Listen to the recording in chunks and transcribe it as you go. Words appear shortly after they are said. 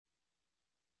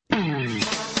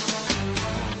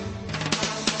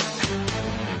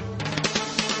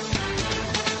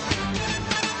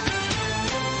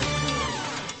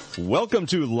Welcome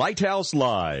to Lighthouse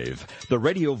Live, the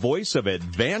radio voice of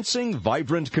advancing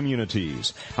vibrant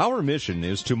communities. Our mission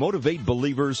is to motivate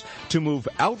believers to move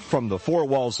out from the four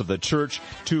walls of the church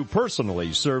to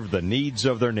personally serve the needs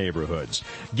of their neighborhoods.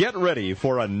 Get ready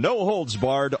for a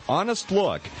no-holds-barred, honest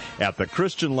look at the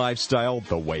Christian lifestyle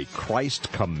the way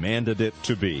Christ commanded it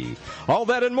to be. All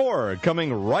that and more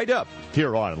coming right up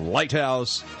here on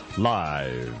Lighthouse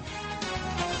Live.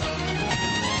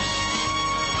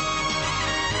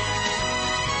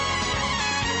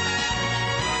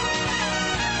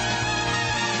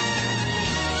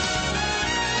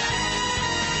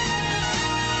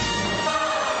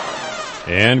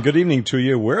 And good evening to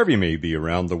you, wherever you may be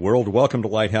around the world. Welcome to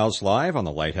Lighthouse Live on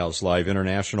the Lighthouse Live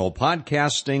International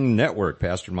Podcasting Network.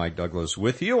 Pastor Mike Douglas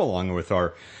with you, along with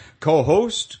our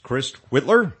co-host, Chris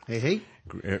Whitler. Hey.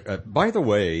 By the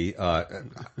way, I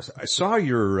saw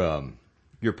your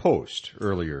post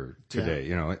earlier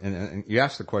today, and you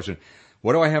asked the question,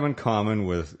 what do I have in common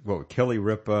with, Kelly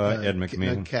Ripa, Ed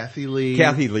McMahon? Kathy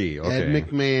Lee, okay. Ed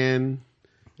McMahon,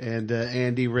 and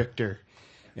Andy Richter.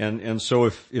 And so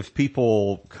if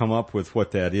people come up with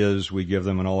what that is, we give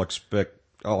them an all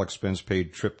expense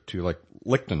paid trip to like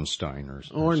Liechtenstein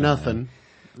or nothing.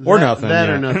 Or nothing. That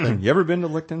or nothing. You ever been to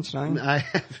Liechtenstein? I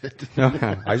haven't.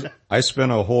 No, I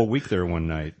spent a whole week there one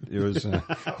night. It was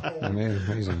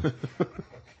amazing.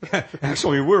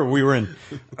 Actually, we were in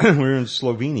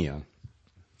Slovenia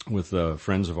with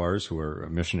friends of ours who are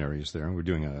missionaries there. We're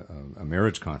doing a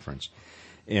marriage conference.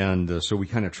 And so we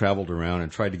kind of traveled around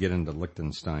and tried to get into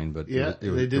Liechtenstein, but they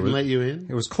didn't let you in?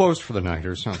 It was closed for the night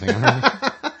or something.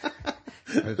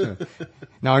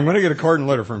 Now I'm going to get a card and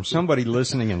letter from somebody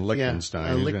listening in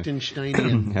Liechtenstein. Yeah, a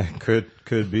Liechtensteinian.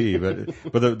 Could be, but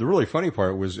the really funny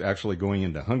part was actually going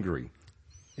into Hungary.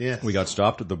 Yes. We got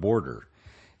stopped at the border.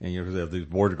 And you have these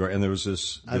border guards, and there was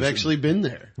this. I've actually been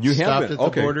there. You have stopped at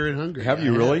the border in Hungary. Have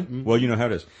you really? Mm-hmm. Well, you know how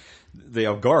it is. They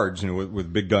have guards,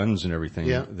 with big guns and everything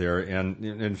there. And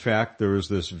in fact, there was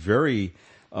this very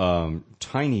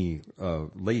tiny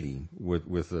lady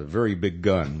with a very big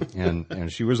gun,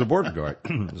 and she was a border guard.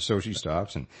 So she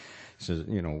stops and says,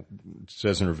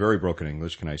 says in her very broken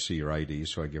English, "Can I see your ID?"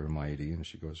 So I give her my ID, and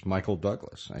she goes, "Michael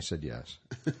Douglas." I said, "Yes."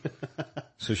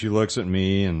 So she looks at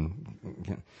me,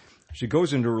 and she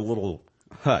goes into her little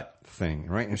hut thing,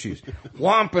 right? And she's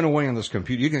whomping away on this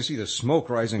computer. You can see the smoke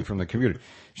rising from the computer.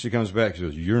 She comes back. She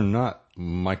goes, "You're not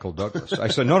Michael Douglas." I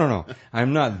said, No.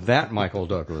 I'm not that Michael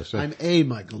Douglas. I'm a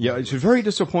Michael Douglas. Yeah, she's very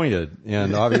disappointed.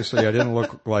 And obviously I didn't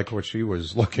look like what she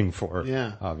was looking for.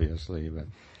 Yeah. Obviously, but.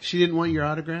 She didn't want your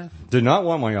autograph? Did not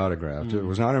want my autograph.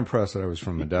 Was not impressed that I was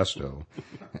from Modesto.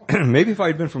 Maybe if I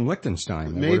had been from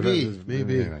Liechtenstein. Maybe.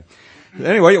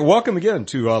 Anyway, welcome again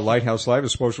to Lighthouse Live,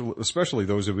 especially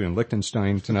those of you in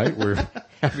Liechtenstein tonight. We're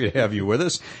happy to have you with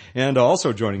us. And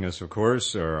also joining us, of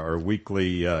course, our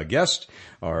weekly guest,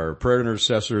 our prayer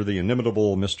intercessor, the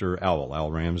inimitable Mr.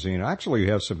 Al Ramsey. And actually, we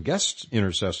have some guest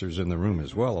intercessors in the room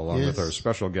as well, along with our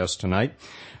special guest tonight,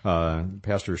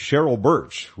 Pastor Cheryl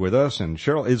Birch with us. And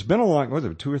Cheryl, it's been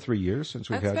 2 or 3 years since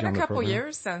we've had you on the program? It's been a couple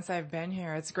years since I've been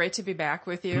here. It's great to be back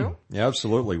with you. Yeah,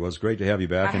 absolutely. Well, it's great to have you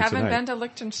back. I haven't been to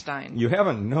Liechtenstein. You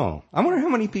haven't? No. I wonder how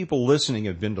many people listening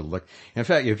have been to Liechtenstein. In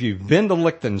fact, if you've been to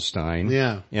Liechtenstein,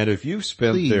 and if you've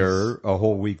spent there a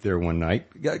whole week there one night,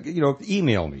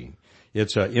 email me.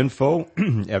 It's info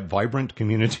at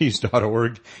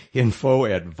vibrantcommunities.org, info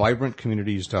at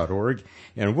vibrantcommunities.org,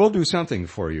 and we'll do something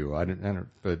for you.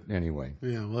 But anyway.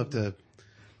 Yeah, we'll have to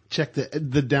check the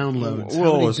downloads.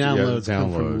 How many downloads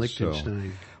come from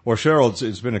Liechtenstein? Well, Cheryl,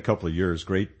 it's been a couple of years.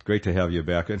 Great to have you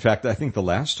back. In fact, I think the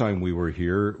last time we were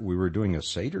here, we were doing a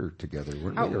Seder together,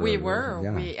 weren't we? We were.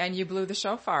 Yeah. And you blew the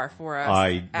shofar for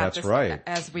us. That's right.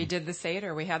 As we did the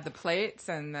Seder, we had the plates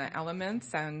and the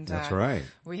elements, and that's right.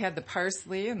 We had the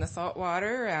parsley and the salt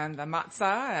water and the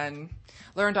matzah, and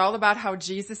learned all about how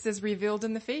Jesus is revealed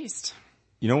in the feast.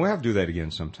 We'll have to do that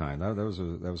again sometime. That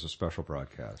was a special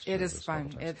broadcast. It is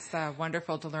fun. It's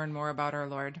wonderful to learn more about our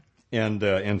Lord. And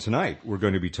tonight we're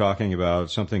going to be talking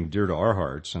about something dear to our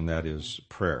hearts, and that is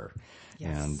prayer.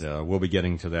 Yes. And we'll be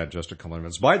getting to that in just a couple of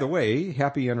minutes. By the way,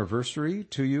 happy anniversary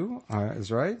to you. Is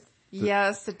that right?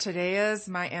 Yes, today is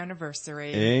my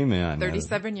anniversary. Amen.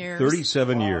 37 years.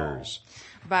 37 years.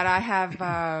 But I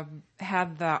have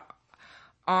had the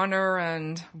honor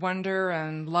and wonder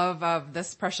and love of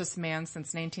this precious man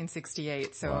since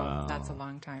 1968. So That's a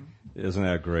long time. Isn't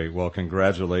that great? Well,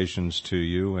 congratulations to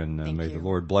you, and may the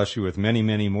Lord bless you with many,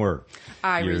 many more.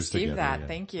 I years receive together. that. Yeah.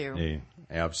 Thank you.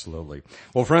 Absolutely.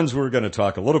 Well, friends, we're going to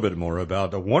talk a little bit more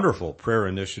about a wonderful prayer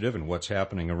initiative and what's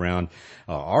happening around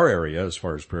our area as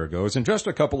far as prayer goes in just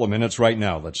a couple of minutes. Right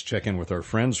now, let's check in with our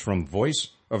friends from Voice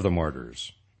of the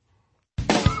Martyrs.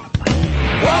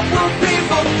 What will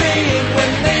people think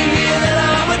when they hear that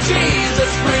I'm a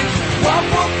Jesus freak? What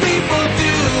will people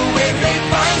do when they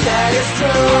find that it's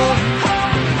true?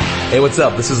 Hey, what's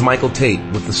up? This is Michael Tate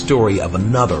with the story of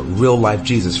another real-life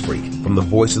Jesus freak from the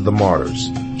Voice of the Martyrs.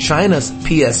 China's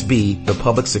PSB, the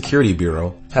Public Security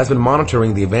Bureau, has been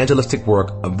monitoring the evangelistic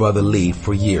work of Brother Li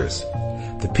for years.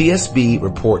 The PSB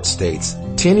report states,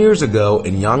 10 years ago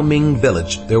in Yangming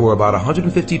Village, there were about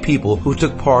 150 people who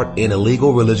took part in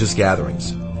illegal religious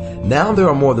gatherings. Now there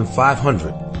are more than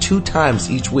 500, 2 times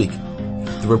each week.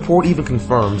 The report even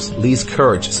confirms Li's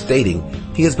courage, stating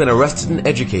he has been arrested and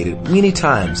educated many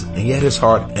times, and yet his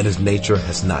heart and his nature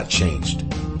has not changed.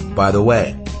 By the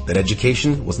way, that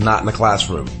education was not in a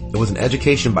classroom. It was an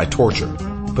education by torture.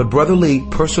 But Brother Li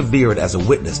persevered as a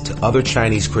witness to other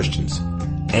Chinese Christians,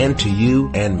 and to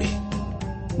you and me.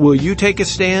 Will you take a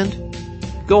stand?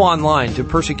 Go online to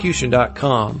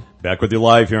persecution.com. Back with you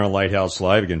live here on Lighthouse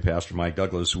Live. Again, Pastor Mike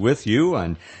Douglas with you.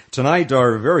 And tonight,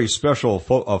 our very special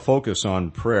focus on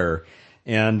prayer.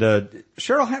 And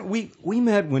Cheryl, we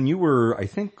met when you were, I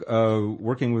think,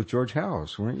 working with George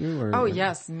House, weren't you? Oh,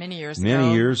 yes, many years ago.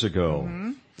 Many years ago.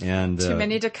 Mm-hmm. And too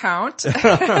many to count.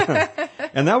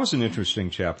 And that was an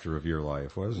interesting chapter of your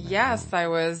life, wasn't it? Yes, I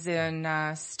was in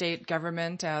state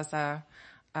government as a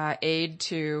aide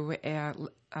to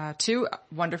 2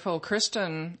 wonderful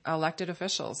Christian elected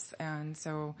officials. And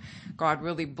so God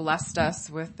really blessed us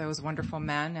with those wonderful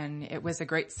men, and it was a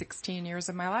great 16 years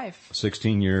of my life.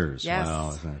 16 years. Yes. Wow,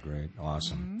 isn't that great?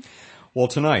 Awesome. Mm-hmm. Well,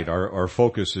 tonight our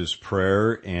focus is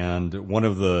prayer, and one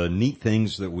of the neat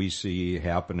things that we see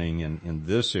happening in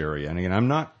this area, and again, I'm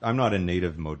not a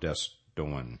native Modestite.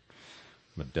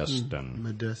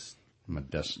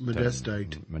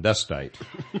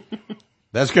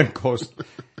 That's getting close.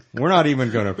 We're not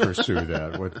even going to pursue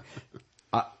that.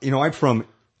 I'm from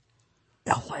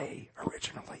L.A.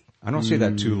 originally. I don't say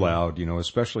that too loud,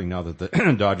 especially now that the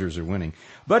Dodgers are winning.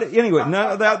 But anyway,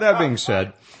 now that being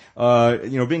said,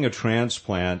 being a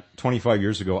transplant 25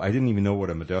 years ago, I didn't even know what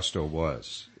a Modesto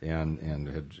was, and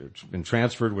had been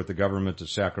transferred with the government to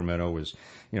Sacramento. Was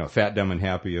fat, dumb, and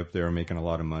happy up there, making a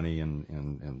lot of money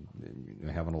and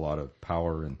having a lot of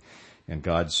power. And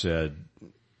God said,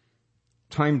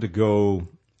 time to go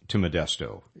to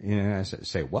Modesto. And I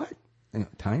say, what?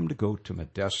 Time to go to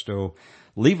Modesto.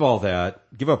 Leave all that,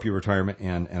 give up your retirement,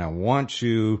 and I want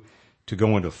you to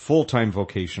go into full-time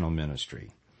vocational ministry.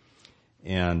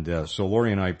 And so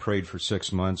Lori and I prayed for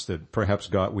 6 months that perhaps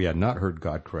we had not heard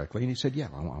God correctly. And he said, yeah,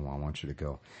 I want you to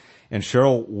go. And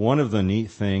Cheryl, one of the neat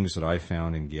things that I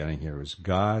found in getting here is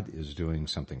God is doing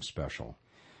something special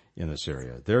in this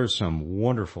area. There's some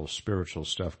wonderful spiritual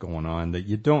stuff going on that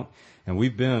you don't, and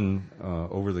we've been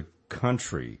over the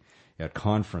country at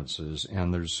conferences,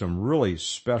 and there's some really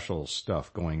special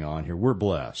stuff going on here. We're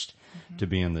blessed to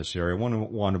be in this area. I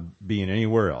wouldn't want to be in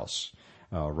anywhere else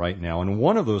right now. And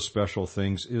one of those special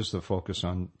things is the focus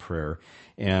on prayer.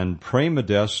 And Pray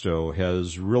Modesto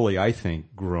has really, I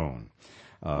think, grown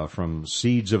from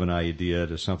seeds of an idea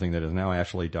to something that is now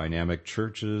actually dynamic.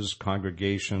 Churches,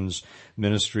 congregations,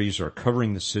 ministries are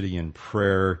covering the city in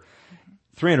prayer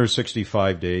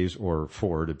 365 days, or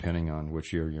 4, depending on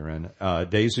which year you're in,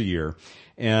 days a year.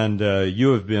 And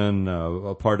you have been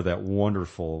a part of that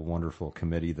wonderful, wonderful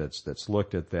committee that's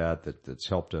looked at that's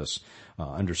helped us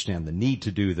understand the need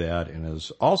to do that, and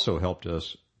has also helped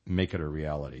us make it a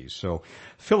reality. So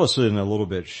fill us in a little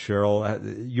bit,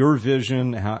 Cheryl, your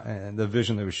vision, the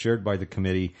vision that was shared by the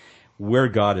committee, where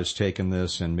God has taken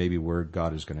this, and maybe where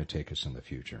God is going to take us in the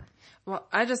future. Well,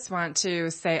 I just want to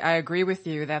say I agree with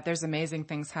you that there's amazing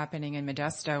things happening in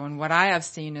Modesto, and what I have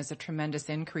seen is a tremendous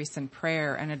increase in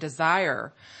prayer and a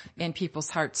desire in people's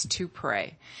hearts to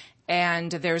pray.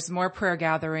 And there's more prayer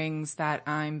gatherings that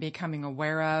I'm becoming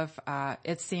aware of.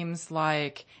 It seems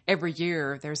like every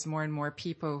year there's more and more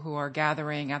people who are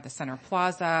gathering at the Center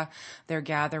Plaza. They're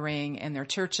gathering in their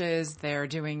churches. They're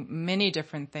doing many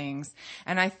different things.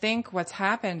 And I think what's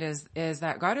happened is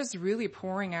that God is really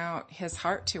pouring out his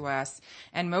heart to us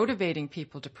and motivating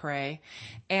people to pray.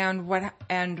 And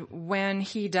when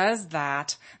he does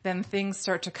that, then things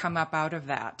start to come up out of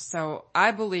that. So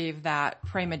I believe that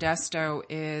Pray Modesto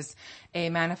is a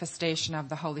manifestation of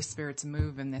the Holy Spirit's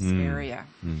move in this area.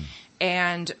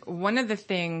 And one of the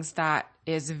things that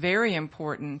is very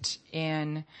important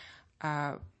in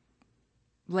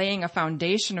laying a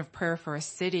foundation of prayer for a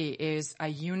city is a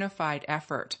unified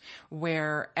effort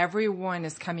where everyone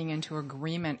is coming into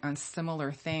agreement on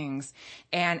similar things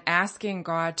and asking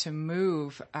God to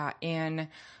move in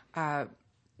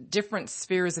different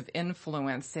spheres of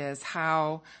influence is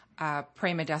how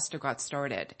Pray Modesto got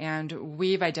started. And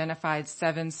we've identified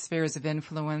 7 spheres of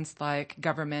influence like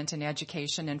government and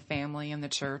education and family and the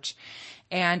church.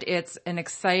 And it's an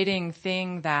exciting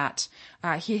thing that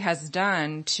he has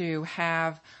done to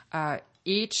have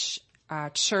each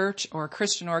church or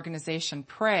Christian organization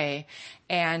pray,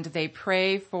 and they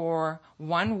pray for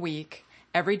 1 week,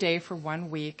 every day for 1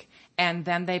 week, and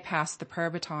then they pass the prayer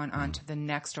baton on to the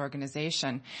next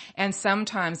organization. And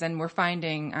sometimes, and we're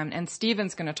finding, and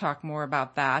Stephen's going to talk more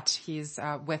about that. He's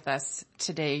with us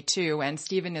today too, and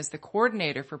Stephen is the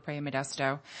coordinator for Pray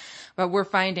Modesto. But we're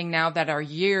finding now that our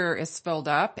year is filled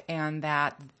up and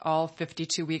that all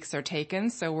 52 weeks are taken.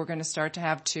 So we're going to start to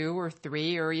have 2 or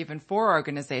 3 or even 4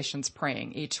 organizations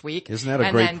praying each week. Isn't that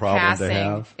a great problem to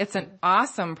have? It's an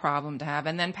awesome problem to have.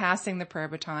 And then passing the prayer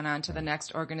baton on to the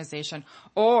next organization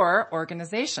or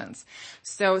organizations.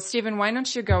 So Stephen, why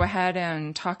don't you go ahead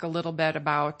and talk a little bit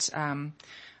about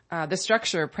the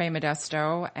structure of Pray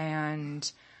Modesto and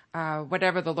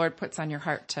whatever the Lord puts on your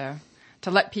heart to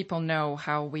let people know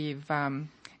how we've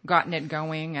gotten it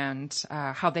going and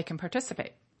how they can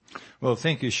participate. Well,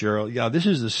 thank you, Cheryl. Yeah, this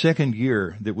is the 2nd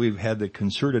year that we've had the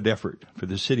concerted effort for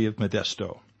the city of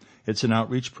Modesto. It's an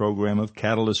outreach program of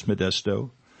Catalyst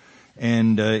Modesto,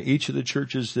 and each of the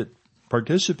churches that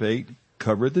participate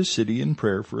cover the city in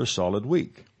prayer for a solid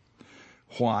week.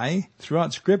 Why?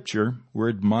 Throughout Scripture, we're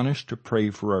admonished to pray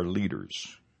for our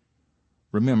leaders.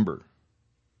 Remember,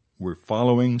 we're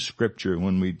following Scripture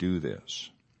when we do this.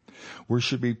 We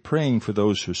should be praying for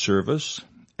those who serve us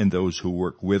and those who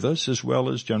work with us, as well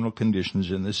as general conditions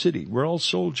in the city. We're all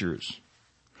soldiers.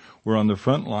 We're on the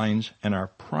front lines, and our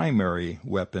primary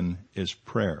weapon is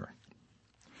prayer.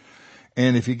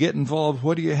 And if you get involved,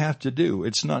 what do you have to do?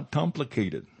 It's not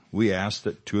complicated. We ask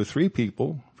that 2 or 3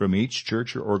 people from each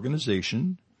church or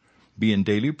organization be in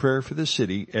daily prayer for the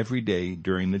city every day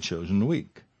during the chosen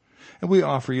week. And we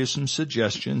offer you some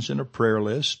suggestions in a prayer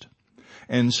list.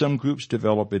 And some groups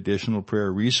develop additional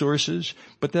prayer resources,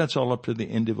 but that's all up to the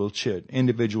individual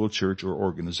church or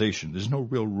organization. There's no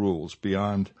real rules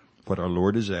beyond what our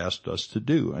Lord has asked us to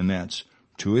do, and that's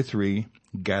 2 or 3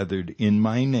 gathered in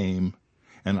my name,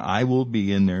 and I will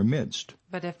be in their midst.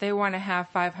 But if they want to have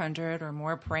 500 or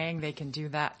more praying, they can do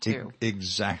that too.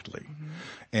 Exactly. Mm-hmm.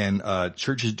 And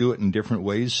churches do it in different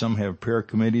ways. Some have prayer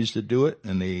committees that do it,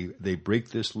 and they break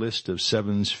this list of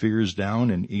 7 spheres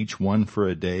down, and each one for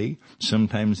a day.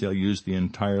 Sometimes they'll use the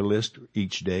entire list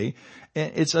each day.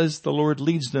 And it's as the Lord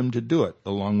leads them to do it,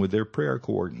 along with their prayer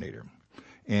coordinator.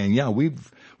 And yeah,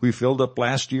 we filled up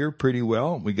last year pretty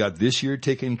well. We got this year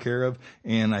taken care of,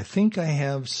 and I think I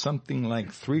have something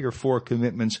like 3 or 4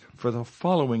 commitments for the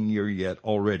following year yet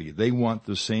already. They want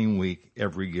the same week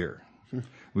every year.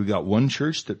 We've got one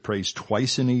church that prays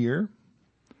twice in a year,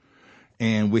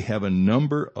 and we have a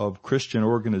number of Christian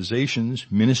organizations,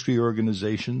 ministry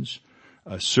organizations,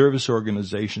 service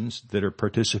organizations that are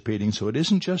participating. So it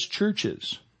isn't just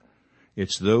churches.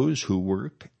 It's those who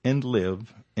work and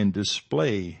live and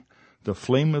display the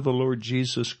flame of the Lord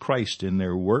Jesus Christ in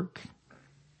their work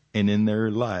and in their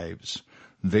lives.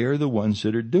 They're the ones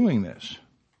that are doing this.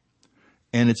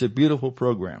 And it's a beautiful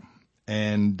program.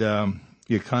 And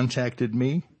you contacted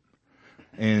me,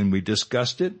 and we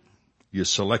discussed it. You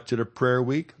selected a prayer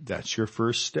week. That's your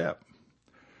first step.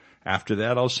 After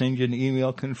that, I'll send you an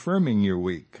email confirming your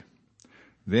week.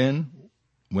 Then,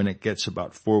 when it gets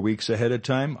about 4 weeks ahead of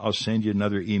time, I'll send you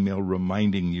another email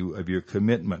reminding you of your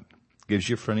commitment. Gives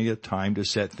you plenty of time to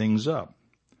set things up.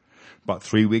 About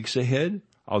 3 weeks ahead,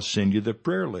 I'll send you the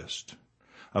prayer list.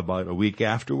 About a week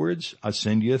afterwards, I'll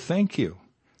send you a thank you,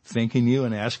 thanking you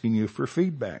and asking you for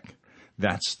feedback.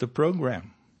 That's the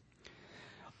program.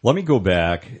 Let me go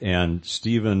back, and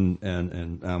Stephen,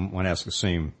 and I want to ask the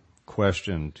same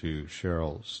question to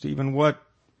Cheryl. Stephen, what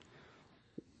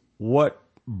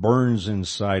burns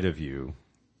inside of you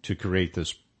to create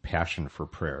this passion for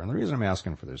prayer? And the reason I'm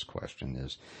asking for this question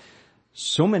is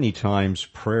so many times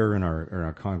prayer in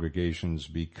our congregations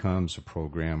becomes a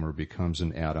program or becomes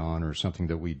an add-on or something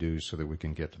that we do so that we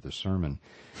can get to the sermon.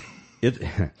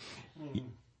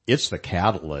 It's the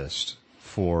catalyst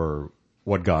for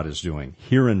what God is doing.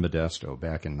 Here in Modesto,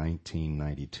 back in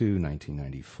 1992,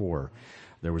 1994,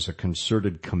 there was a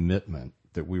concerted commitment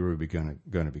that we were going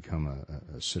to become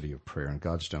a city of prayer, and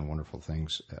God's done wonderful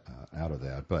things out of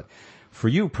that. But for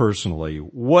you personally,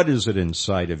 what is it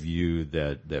inside of you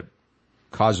that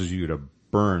causes you to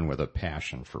burn with a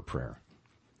passion for prayer?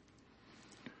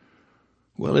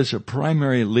 Well, it's a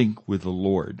primary link with the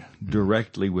Lord,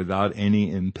 directly without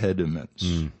any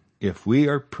impediments. If we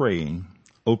are praying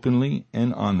openly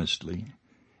and honestly,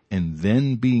 and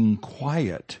then being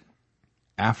quiet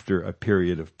after a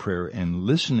period of prayer and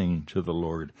listening to the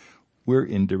Lord, we're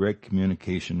in direct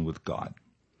communication with God.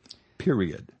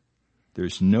 Period.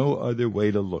 There's no other way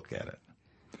to look at it.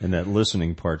 And that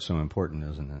listening part's so important,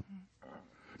 isn't it?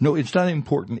 No, it's not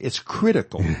important. It's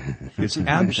critical. It's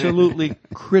absolutely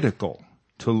critical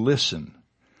to listen.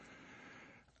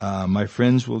 My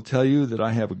friends will tell you that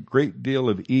I have a great deal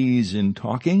of ease in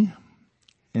talking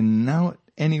and not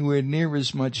anywhere near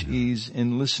as much ease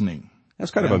in listening. That's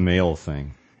kind of a male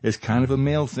thing. It's kind of a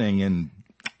male thing, and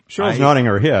Cheryl's nodding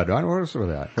her head. I don't know what's with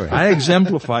that. I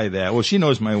exemplify that. Well, she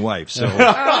knows my wife, so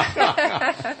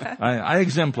I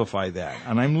exemplify that,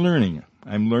 and I'm learning.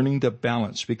 I'm learning to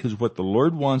balance, because what the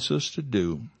Lord wants us to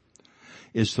do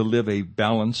is to live a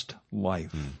balanced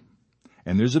life.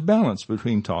 And there's a balance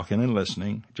between talking and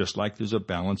listening, just like there's a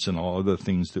balance in all of the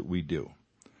things that we do.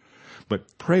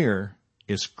 But prayer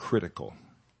is critical.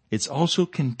 It's also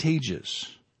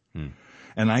contagious.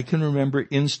 And I can remember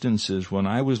instances when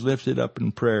I was lifted up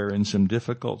in prayer in some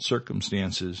difficult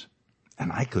circumstances,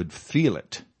 and I could feel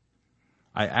it.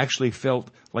 I actually felt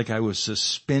like I was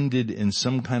suspended in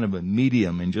some kind of a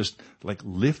medium and just like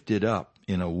lifted up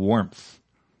in a warmth.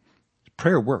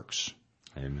 Prayer works.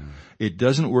 Amen. It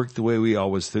doesn't work the way we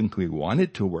always think we want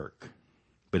it to work,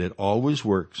 but it always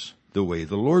works the way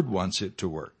the Lord wants it to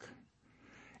work.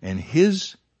 And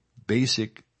His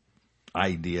basic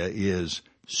idea is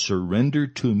surrender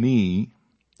to me,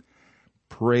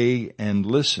 pray and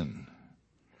listen.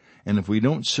 And if we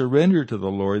don't surrender to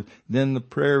the Lord, then the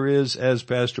prayer is, as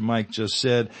Pastor Mike just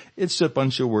said, it's a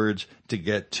bunch of words to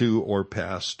get to or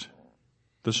past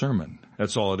the sermon.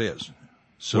 That's all it is.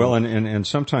 So, well, and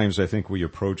sometimes I think we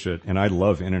approach it, and I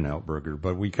love In-N-Out Burger,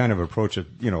 but we kind of approach it,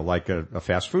 like a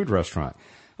fast food restaurant.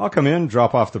 I'll come in,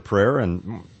 drop off the prayer,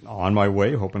 and on my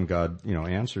way, hoping God,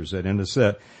 answers it. And it's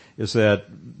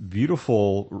that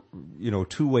beautiful,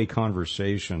 two-way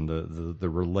conversation, the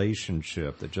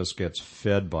relationship that just gets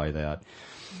fed by that.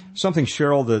 Something,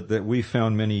 Cheryl, that we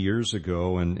found many years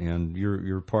ago, and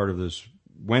you're part of this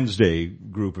Wednesday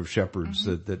group of shepherds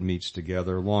that meets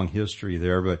together, long history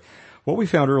there, but what we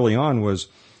found early on was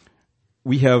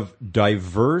we have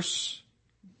diverse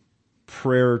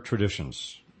prayer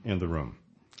traditions in the room.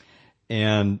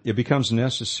 And it becomes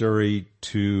necessary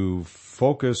to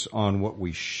focus on what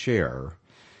we share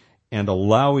and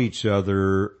allow each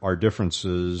other our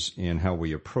differences in how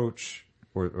we approach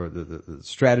or the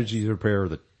strategies of prayer.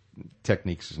 The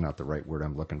techniques is not the right word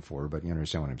I'm looking for, but you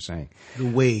understand what I'm saying. The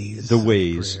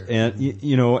ways.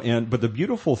 And, but the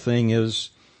beautiful thing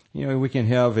is, we can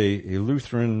have a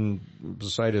Lutheran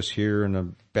beside us here and a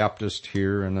Baptist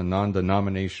here and a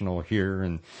non-denominational here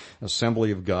and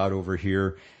Assembly of God over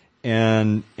here.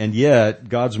 And yet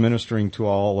God's ministering to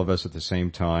all of us at the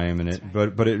same time. And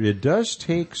but it does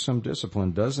take some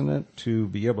discipline, doesn't it, to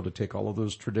be able to take all of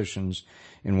those traditions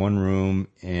in one room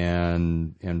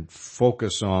and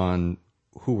focus on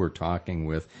who we're talking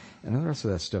with. And the rest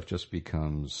of that stuff just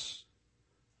becomes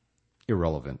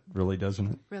irrelevant, really,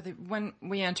 doesn't it? Really, when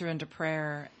we enter into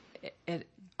prayer, it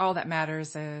all that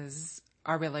matters is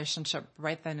our relationship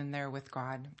right then and there with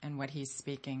God and what He's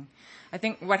speaking. I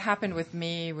think what happened with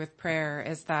me with prayer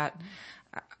is that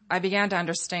I began to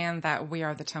understand that we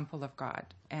are the temple of God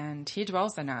and He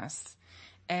dwells in us.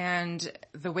 And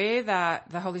the way that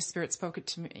the Holy Spirit spoke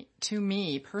it to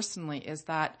me personally is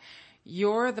that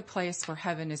you're the place where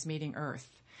heaven is meeting earth.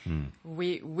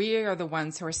 We are the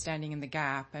ones who are standing in the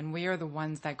gap, and we are the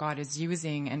ones that God is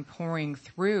using and pouring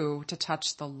through to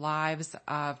touch the lives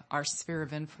of our sphere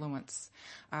of influence,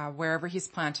 wherever He's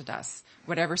planted us,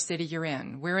 whatever city you're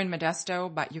in. We're in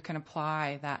Modesto, but you can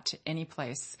apply that to any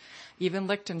place. Even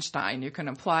Liechtenstein, you can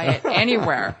apply it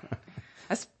anywhere.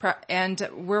 And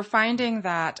we're finding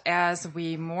that as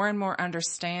we more and more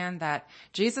understand that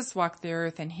Jesus walked the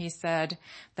earth and He said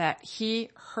that He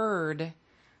heard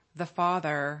the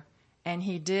Father, and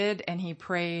He did, and He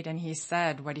prayed, and He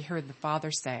said what He heard the Father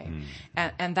say.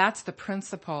 And that's the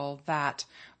principle that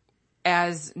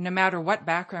as no matter what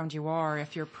background you are,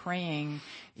 if you're praying,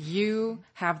 you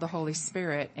have the Holy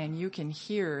Spirit and you can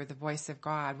hear the voice of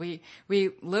God. We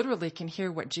literally can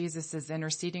hear what Jesus is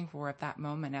interceding for at that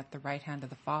moment at the right hand of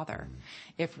the Father.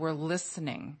 If we're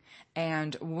listening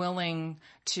and willing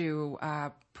to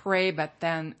pray, but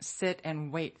then sit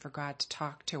and wait for God to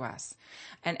talk to us.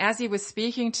 And as He was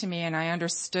speaking to me and I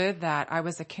understood that I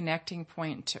was a connecting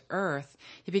point to earth,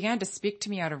 He began to speak to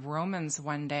me out of Romans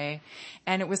one day,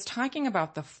 and it was talking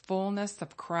about the fullness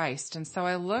of Christ. And so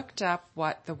I looked up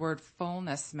what the word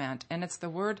fullness meant, and it's the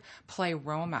word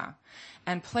pleroma.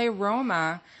 And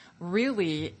pleroma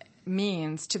really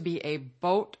means to be a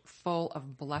boat full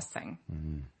of blessing.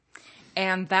 Mm-hmm.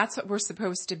 And that's what we're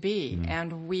supposed to be. Mm-hmm.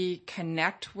 And we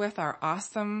connect with our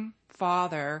awesome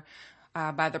Father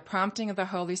by the prompting of the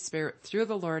Holy Spirit through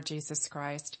the Lord Jesus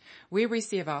Christ. We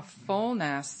receive a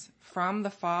fullness from the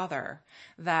Father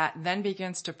that then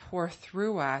begins to pour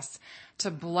through us to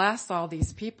bless all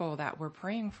these people that we're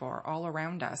praying for all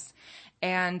around us.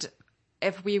 And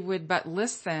if we would but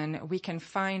listen, we can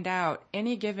find out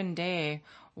any given day,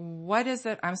 what is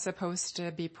it I'm supposed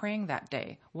to be praying that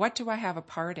day? What do I have a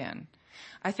part in?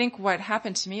 I think what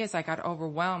happened to me is I got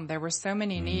overwhelmed. There were so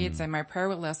many needs, and my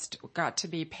prayer list got to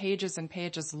be pages and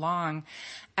pages long.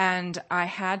 And I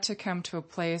had to come to a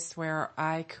place where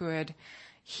I could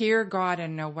hear God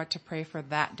and know what to pray for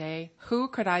that day. Who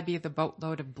could I be the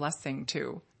boatload of blessing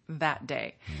to that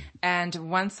day? And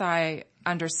once I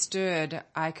understood,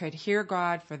 I could hear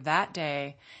God for that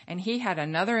day, and he had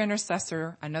another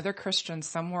intercessor, another Christian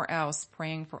somewhere else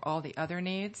praying for all the other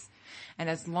needs. And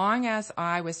as long as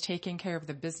I was taking care of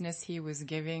the business he was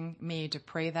giving me to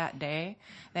pray that day,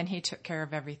 then he took care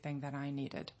of everything that I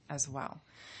needed as well.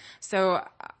 So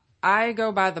I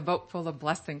go by the boat full of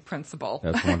blessing principle.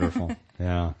 That's wonderful.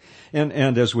 Yeah.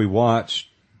 And as we watch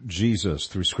Jesus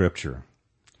through Scripture,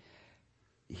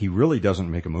 he really doesn't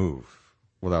make a move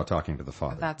without talking to the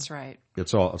Father. That's right.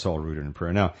 It's all rooted in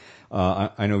prayer. Now,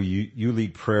 I know you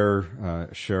lead prayer,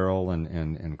 Cheryl,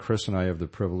 and Chris and I have the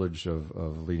privilege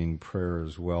of leading prayer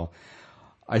as well.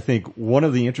 I think one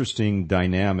of the interesting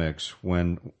dynamics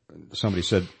when somebody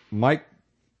said, Mike,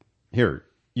 here,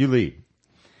 you lead.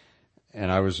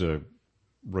 And I was a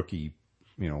rookie,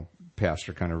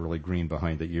 pastor, kind of really green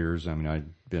behind the ears. I mean, I'd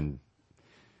been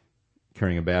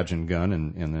carrying a badge and gun,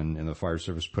 and then in the fire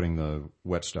service putting the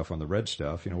wet stuff on the red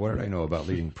stuff. What did I know about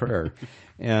leading prayer?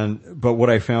 But what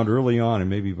I found early on, and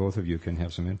maybe both of you can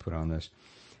have some input on this,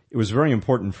 it was very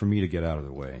important for me to get out of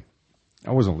the way.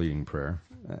 I wasn't leading prayer.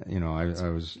 I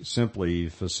was simply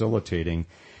facilitating.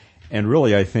 And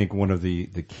really, I think one of the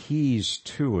keys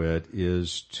to it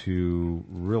is to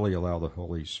really allow the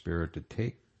Holy Spirit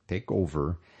to take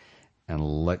over and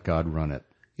let God run it.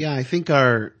 Yeah, I think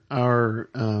our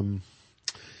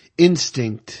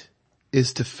instinct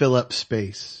is to fill up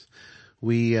space.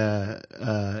 We,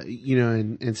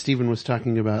 and Stephen was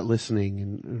talking about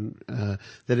listening and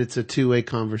that it's a two-way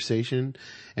conversation.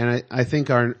 And I think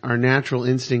our natural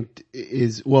instinct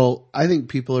is, I think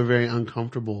people are very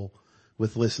uncomfortable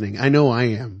with listening. I know I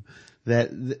am. That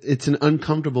it's an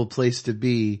uncomfortable place to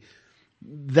be.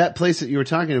 That place that you were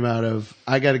talking about of,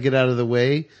 I gotta get out of the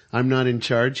way, I'm not in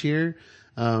charge here.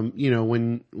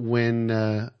 When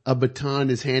a baton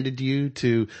is handed to you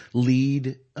to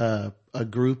lead a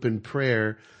group in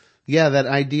prayer, that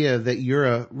idea that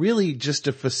you're really just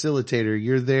a facilitator.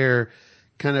 You're there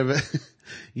kind of,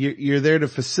 you're there to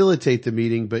facilitate the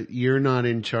meeting, but you're not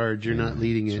in charge. You're not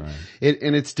leading it. Right.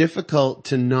 And it's difficult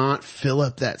to not fill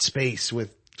up that space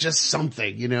with just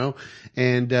something,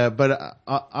 but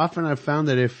often I've found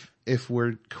that if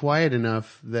we're quiet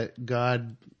enough, that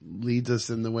God leads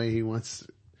us in the way he wants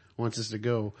us to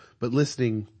go. But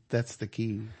listening, that's the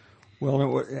key.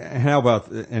 Well, how about,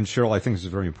 and Cheryl, I think this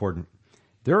is very important.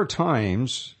 There are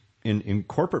times in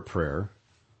corporate prayer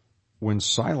when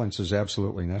silence is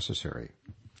absolutely necessary.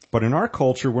 But in our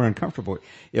culture, we're uncomfortable.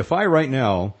 If I right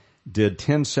now did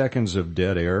 10 seconds of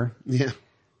dead air,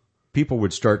 people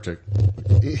would start to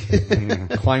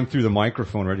climb through the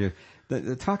microphone. Right?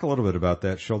 Talk a little bit about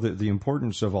that, Cheryl, the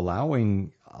importance of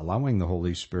allowing the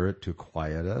Holy Spirit to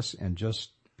quiet us and just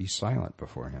be silent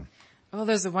before him. Well,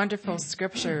 there's a wonderful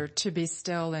scripture, to be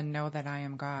still and know that I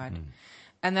am God.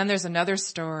 And then there's another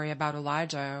story about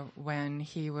Elijah when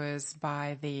he was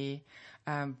by the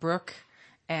brook,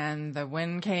 and the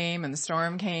wind came and the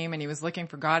storm came, and he was looking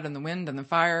for God in the wind and the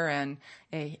fire,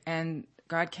 and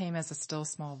God came as a still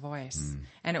small voice.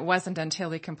 And it wasn't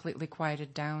until he completely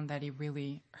quieted down that he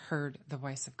really heard the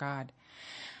voice of God.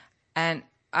 And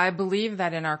I believe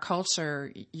that in our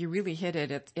culture, you really hit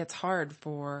it. It's hard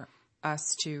for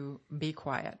us to be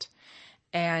quiet.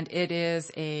 And it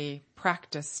is a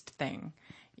practiced thing.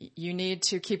 You need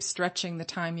to keep stretching the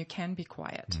time you can be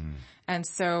quiet. And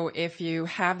so if you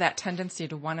have that tendency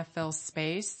to want to fill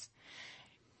space,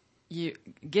 you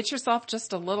get yourself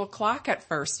just a little clock at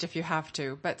first if you have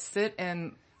to, but sit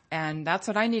and that's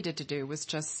what I needed to do, was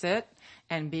just sit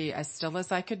and be as still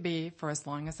as I could be for as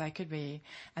long as I could be.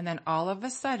 And then all of a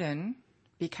sudden,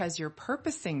 because you're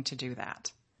purposing to do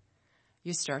that,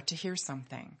 you start to hear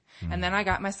something. And then I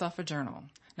got myself a journal.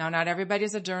 Now, not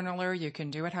everybody's a journaler. You can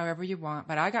do it however you want,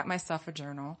 but I got myself a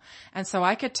journal. And so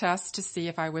I could test to see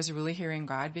if I was really hearing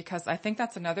God, because I think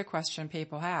that's another question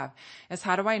people have, is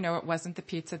how do I know it wasn't the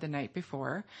pizza the night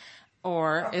before?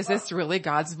 Or is this really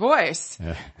God's voice?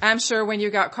 Yeah. I'm sure when you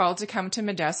got called to come to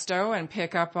Modesto and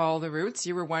pick up all the roots,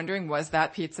 you were wondering, was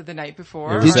that pizza the night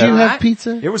before? Did you have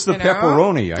pizza? It was the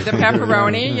pepperoni. The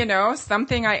pepperoni,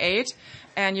 something I ate,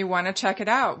 and you want to check it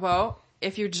out. Well,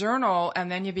 if you journal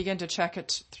and then you begin to check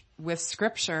it with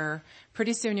scripture,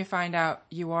 pretty soon you find out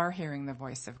you are hearing the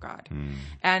voice of God.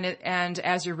 And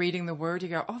as you're reading the word, you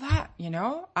go, oh, that,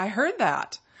 I heard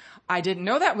that. I didn't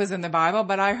know that was in the Bible,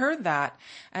 but I heard that.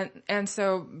 And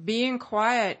so being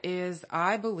quiet is,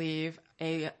 I believe,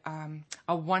 a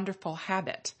wonderful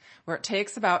habit, where it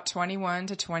takes about 21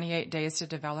 to 28 days to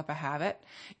develop a habit.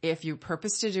 If you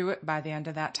purpose to do it by the end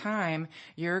of that time,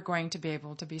 you're going to be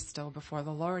able to be still before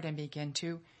the Lord and begin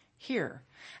to hear.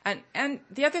 And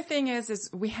the other thing is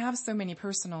we have so many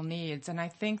personal needs, and I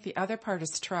think the other part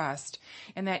is trust,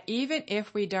 in that even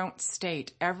if we don't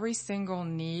state every single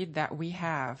need that we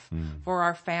have for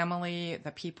our family,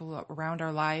 the people around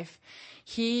our life,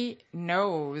 He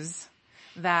knows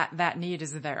that need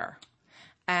is there.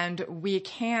 And we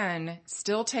can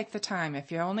still take the time.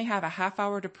 If you only have a half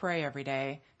hour to pray every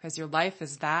day, because your life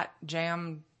is that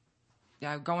jammed,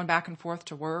 going back and forth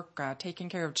to work, taking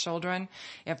care of children.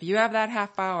 If you have that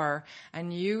half hour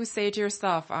and you say to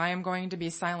yourself, I am going to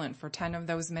be silent for 10 of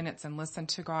those minutes and listen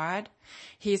to God,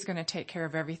 He's going to take care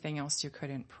of everything else you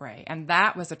couldn't pray. And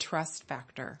that was a trust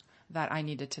factor that I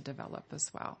needed to develop as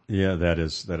well. Yeah, that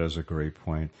is a great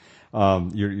point.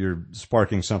 You're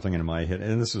sparking something into my head,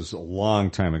 and this is a long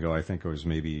time ago. I think I was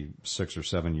maybe 6 or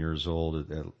 7 years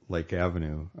old at Lake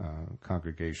Avenue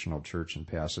Congregational Church in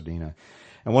Pasadena.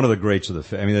 And one of the greats of the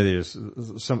faith,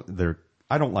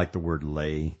 I don't like the word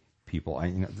lay people.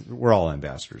 We're all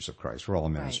ambassadors of Christ. We're all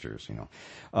ministers,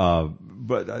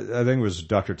 but I think it was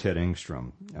Dr. Ted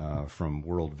Engstrom, from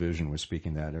World Vision was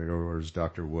speaking that, or it was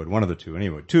Dr. Wood, one of the two.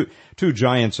 Anyway, two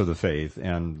giants of the faith,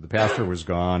 and the pastor was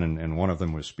gone, and one of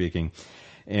them was speaking,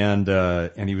 and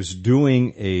he was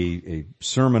doing a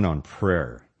sermon on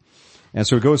prayer. And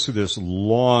so it goes through this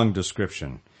long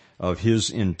description of his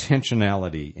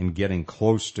intentionality in getting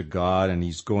close to God, and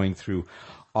he's going through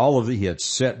all of he had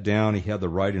set down, he had the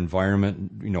right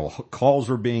environment, calls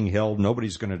were being held,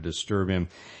 nobody's going to disturb him.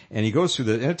 And he goes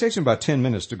through and it takes him about 10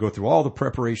 minutes to go through all the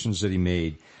preparations that he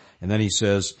made. And then he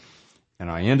says, and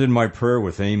I ended my prayer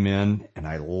with amen, and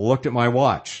I looked at my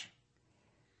watch,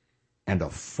 and a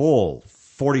full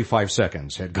 45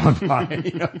 seconds had gone by.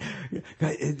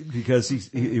 Because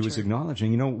he was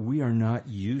acknowledging, we are not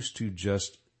used to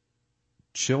just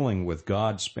chilling with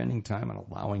God, spending time and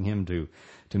allowing Him to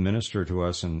minister to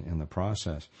us in the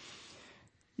process.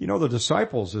 The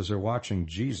disciples, as they're watching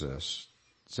Jesus,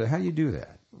 say, how do you do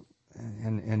that?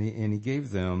 And he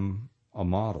gave them a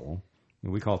model.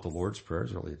 We call it the Lord's Prayer.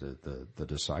 It's really the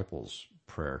disciples'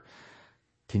 prayer.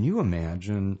 Can you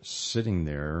imagine sitting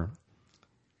there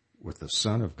with the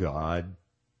Son of God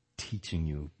teaching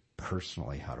you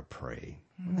personally how to pray?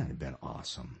 Wouldn't that have been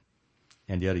awesome?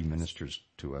 And yet He ministers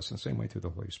to us in the same way through the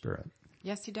Holy Spirit.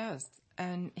 Yes, He does.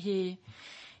 And he's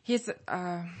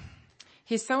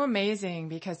so amazing,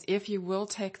 because if you will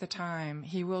take the time,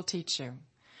 He will teach you.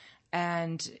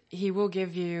 And He will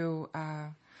give you,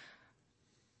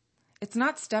 it's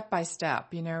not step by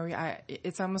step,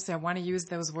 it's almost, I want to use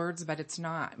those words, but it's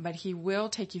not. But He will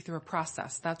take you through a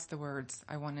process. That's the word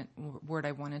I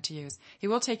wanted to use. He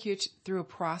will take you through a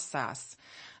process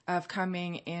of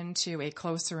coming into a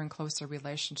closer and closer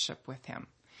relationship with Him.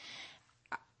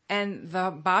 And the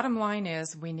bottom line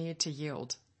is we need to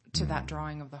yield to that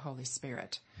drawing of the Holy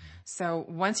Spirit. So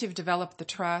once you've developed the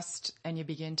trust and you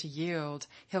begin to yield,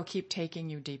 He'll keep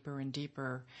taking you deeper and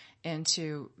deeper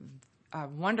into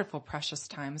wonderful, precious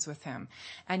times with Him.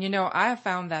 And I have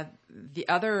found that the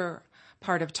other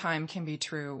part of time can be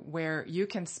true, where you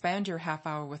can spend your half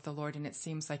hour with the Lord and it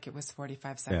seems like it was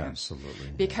 45 seconds. Yeah, absolutely.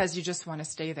 Because you just want to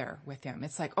stay there with Him.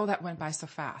 It's like, oh, that went by so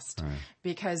fast. Right.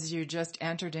 Because you just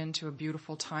entered into a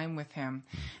beautiful time with Him.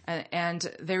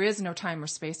 And there is no time or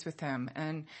space with Him.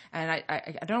 And I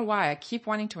don't know why I keep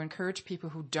wanting to encourage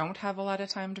people who don't have a lot of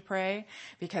time to pray,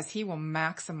 because He will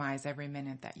maximize every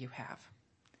minute that you have.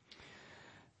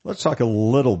 Let's talk a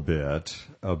little bit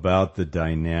about the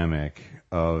dynamic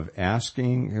of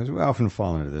asking, because we often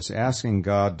fall into this, asking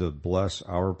God to bless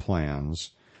our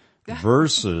plans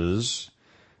versus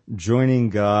joining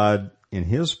God in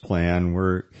His plan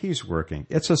where He's working.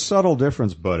 It's a subtle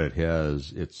difference, but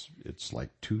it's like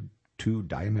two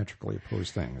diametrically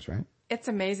opposed things, right? It's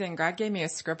amazing. God gave me a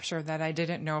scripture that I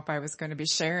didn't know if I was going to be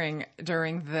sharing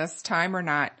during this time or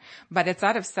not, but it's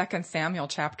out of 2 Samuel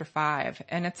chapter 5,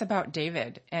 and it's about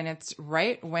David, and it's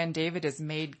right when David is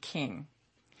made king.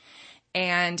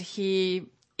 And he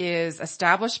is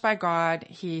established by God.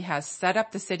 He has set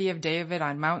up the city of David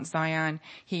on Mount Zion.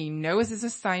 He knows his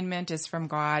assignment is from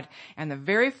God. And the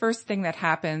very first thing that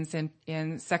happens in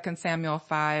 2 Samuel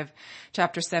 5,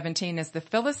 chapter 17, is the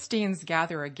Philistines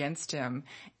gather against him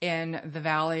in the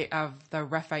valley of the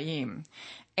Rephaim.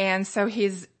 And so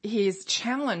he's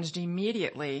challenged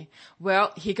immediately.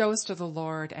 Well, he goes to the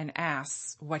Lord and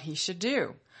asks what he should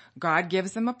do. God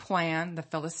gives him a plan. The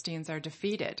Philistines are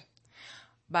defeated.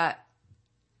 But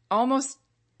almost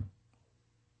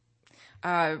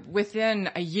within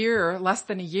a year, less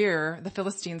than a year, the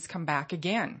Philistines come back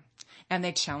again, and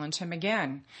they challenge him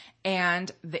again.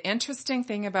 And the interesting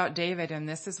thing about David, and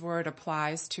this is where it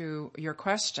applies to your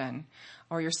question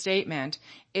or your statement,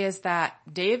 is that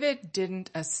David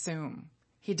didn't assume.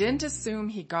 He didn't assume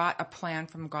he got a plan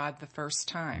from God the first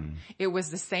time. It was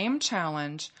the same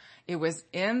challenge. It was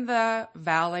in the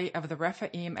valley of the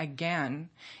Rephaim again.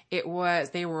 They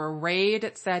were arrayed,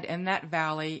 it said, in that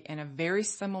valley in a very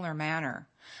similar manner.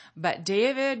 But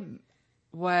David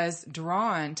was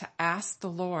drawn to ask the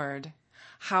Lord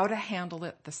how to handle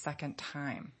it the second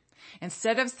time.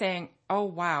 Instead of saying, oh,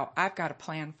 wow, I've got a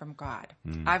plan from God.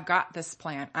 I've got this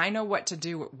plan. I know what to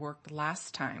do. It worked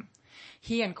last time.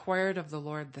 He inquired of the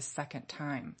Lord the second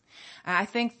time. I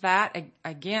think that,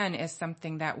 again, is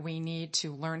something that we need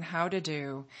to learn how to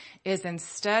do, is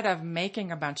instead of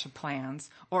making a bunch of plans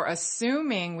or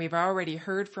assuming we've already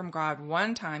heard from God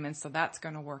one time and so that's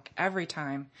going to work every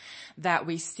time, that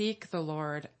we seek the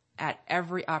Lord at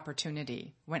every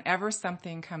opportunity. Whenever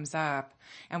something comes up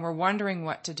and we're wondering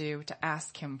what to do, to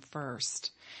ask him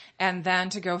first. And then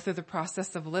to go through the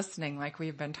process of listening, like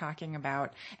we've been talking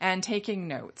about, and taking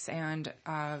notes and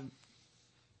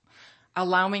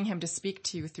allowing him to speak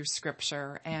to you through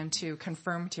scripture and to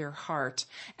confirm to your heart,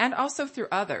 and also through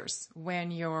others. When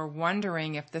you're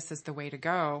wondering if this is the way to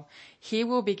go, he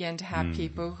will begin to have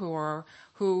people who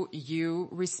you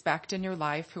respect in your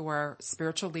life, who are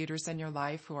spiritual leaders in your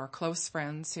life, who are close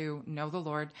friends, who know the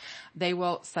Lord. They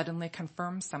will suddenly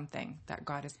confirm something that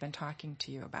God has been talking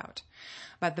to you about.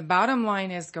 But the bottom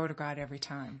line is go to God every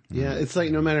time. Yeah, it's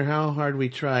like no matter how hard we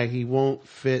try, he won't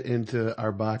fit into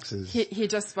our boxes. He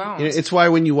just won't. It's why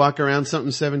when you walk around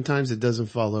something 7 times, it doesn't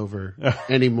fall over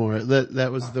anymore.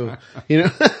 That was the,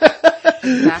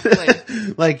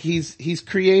 Exactly. Like he's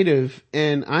creative,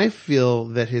 and I feel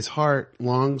that his heart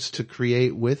longs to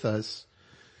create with us.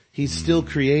 He's still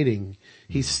creating.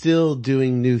 He's still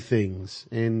doing new things,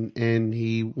 and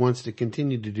he wants to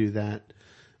continue to do that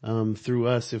through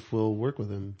us if we'll work with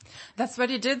him. That's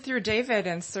what he did through David,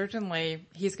 and certainly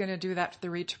he's going to do that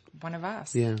through each one of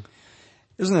us. Yeah.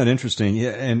 Isn't that interesting?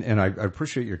 Yeah, and I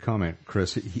appreciate your comment,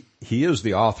 Chris. He is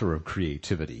the author of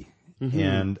creativity.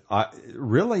 And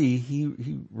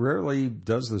he rarely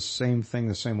does the same thing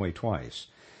the same way twice.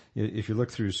 If you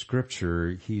look through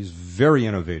scripture, he's very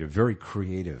innovative, very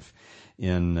creative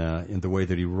in the way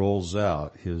that he rolls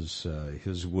out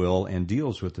his will and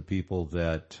deals with the people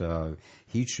that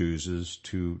he chooses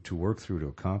to work through to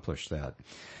accomplish that.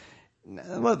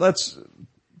 Let's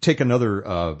take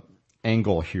another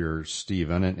angle here,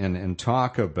 Stephen, and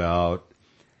talk about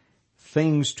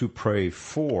things to pray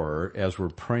for as we're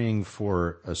praying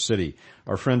for a city.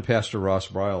 Our friend Pastor Ross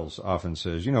Briles often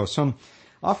says,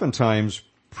 oftentimes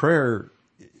prayer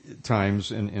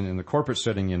times in the corporate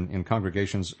setting in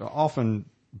congregations often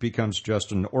becomes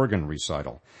just an organ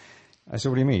recital. I said,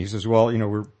 what do you mean? He says, well,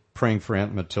 we're praying for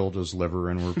Aunt Matilda's liver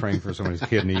and we're praying for somebody's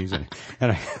kidneys and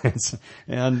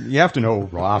you have to know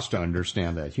Ross to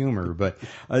understand that humor, but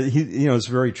it's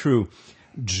very true.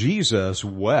 Jesus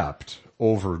wept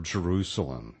over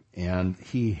Jerusalem, and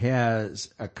he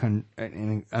has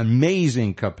an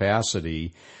amazing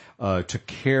capacity to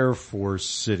care for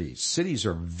cities. Cities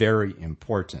are very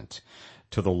important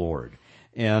to the Lord.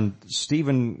 And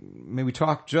Stephen, maybe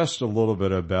talk just a little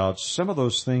bit about some of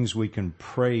those things we can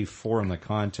pray for in the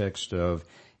context of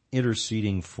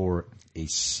interceding for a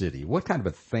city. What kind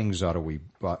of things ought we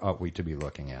to be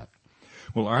looking at?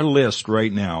 Well, our list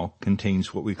right now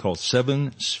contains what we call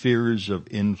 7 spheres of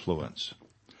influence.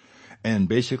 And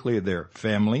basically they're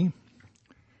family,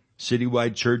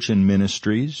 citywide church and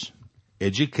ministries,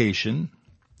 education,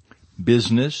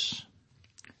 business,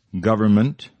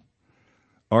 government,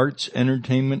 arts,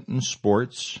 entertainment and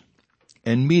sports,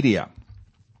 and media.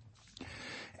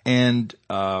 And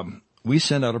we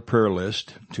sent out a prayer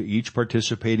list to each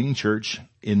participating church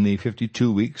in the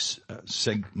 52 weeks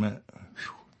segment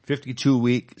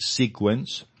 52-week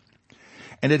sequence,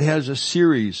 and it has a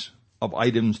series of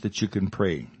items that you can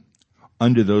pray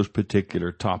under those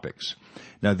particular topics.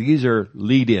 Now, these are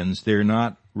lead-ins. They're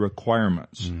not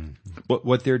requirements. But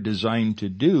what they're designed to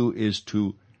do is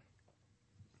to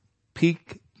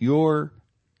pique your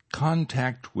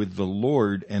contact with the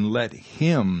Lord and let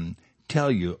Him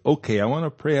tell you, okay, I want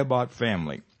to pray about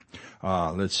family.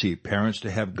 Let's see, parents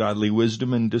to have godly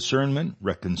wisdom and discernment,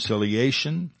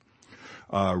 reconciliation,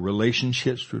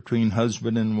 relationships between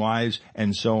husband and wives,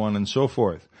 and so on and so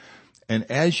forth. And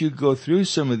as you go through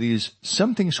some of these,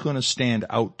 something's going to stand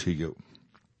out to you.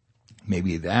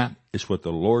 Maybe that is what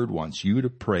the Lord wants you to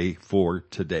pray for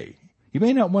today. You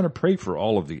may not want to pray for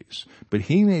all of these, but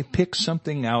He may pick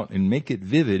something out and make it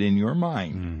vivid in your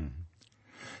mind.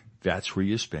 That's where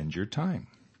you spend your time.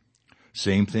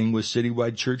 Same thing with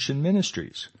Citywide Church and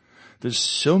Ministries. There's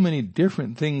so many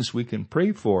different things we can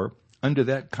pray for under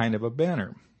that kind of a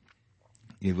banner.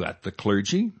 You've got the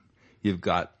clergy, you've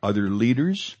got other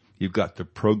leaders, you've got the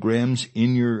programs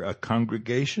in your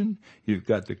congregation, you've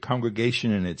got the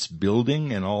congregation and its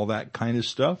building and all that kind of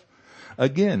stuff.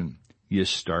 Again, you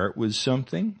start with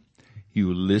something,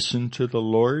 you listen to the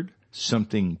Lord,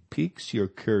 something piques your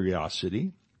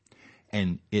curiosity,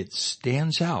 and it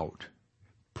stands out.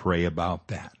 Pray about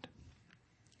that.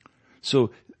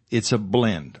 So it's a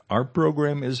blend. Our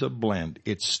program is a blend.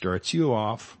 It starts you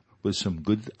off with some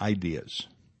good ideas.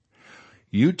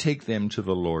 You take them to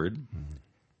the Lord.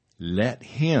 Let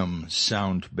Him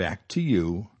sound back to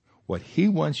you what He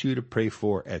wants you to pray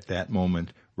for at that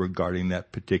moment regarding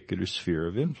that particular sphere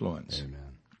of influence. Amen.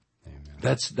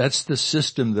 Amen. That's the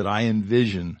system that I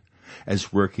envision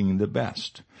as working the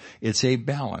best. It's a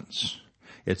balance.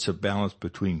 It's a balance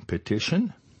between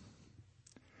petition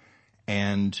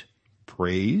and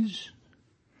praise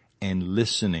and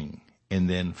listening, and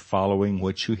then following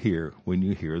what you hear when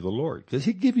you hear the Lord. Because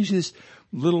He gives you these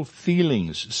little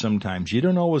feelings sometimes. You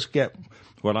don't always get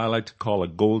what I like to call a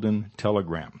golden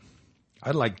telegram.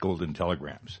 I like golden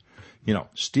telegrams. You know,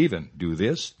 Stephen, do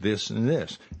this, this, and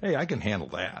this. Hey, I can handle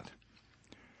that.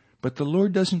 But the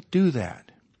Lord doesn't do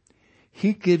that.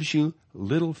 He gives you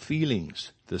little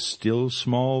feelings, the still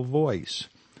small voice,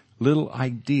 little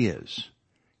ideas.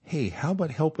 Hey, how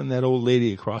about helping that old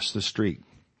lady across the street?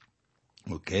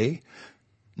 Okay.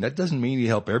 That doesn't mean you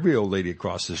help every old lady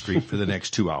across the street for the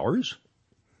next 2 hours.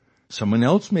 Someone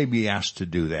else may be asked to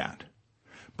do that.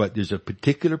 But there's a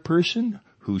particular person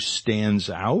who stands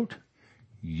out.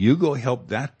 You go help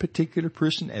that particular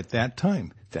person at that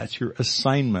time. That's your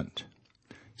assignment.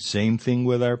 Same thing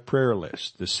with our prayer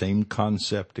list. The same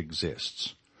concept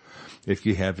exists. If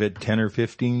you have 10 or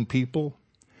 15 people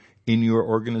in your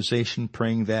organization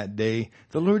praying that day,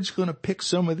 the Lord's going to pick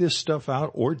some of this stuff out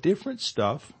or different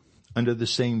stuff under the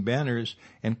same banners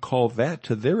and call that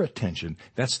to their attention.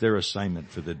 That's their assignment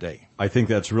for the day. I think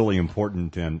that's really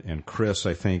important. And Chris,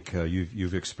 I think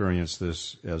you've experienced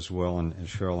this as well. And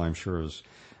Cheryl, I'm sure,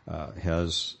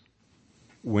 has,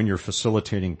 when you're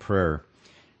facilitating prayer,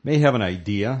 may have an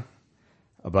idea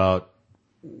about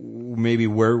maybe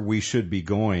where we should be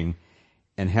going.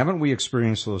 And haven't we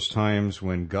experienced those times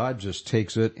when God just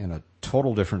takes it in a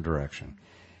total different direction?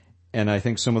 And I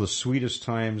think some of the sweetest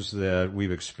times that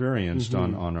we've experienced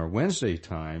on our Wednesday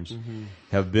times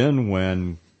have been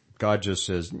when God just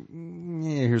says,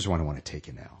 here's one I want to take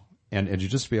you now. And you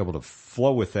just be able to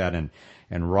flow with that and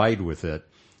ride with it.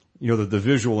 You know, the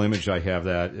visual image I have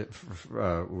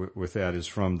with that is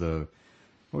from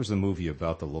what was the movie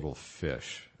about the little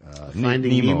fish?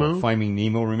 Finding Nemo? Finding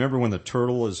Nemo. Remember when the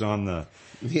turtle is on the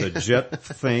jet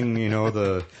thing, you know,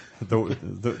 the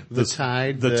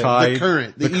tide, the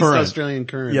current, the East Australian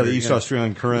current. Yeah, the East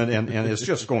Australian current, and it's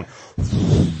just going,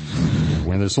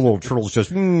 when this little turtle's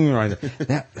just,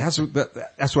 that's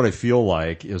what I feel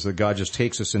like, is that God just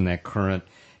takes us in that current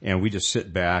and we just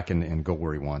sit back and go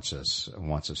where He wants us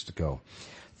to go.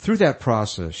 Through that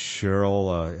process,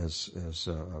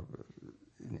 Cheryl,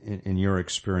 in your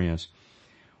experience,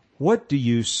 what do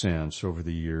you sense over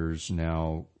the years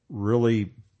now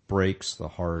really breaks the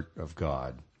heart of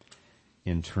God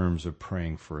in terms of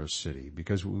praying for a city?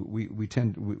 Because we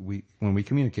when we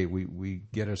communicate, we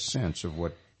get a sense of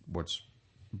what's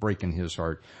breaking His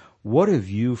heart. What have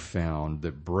you found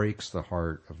that breaks the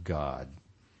heart of God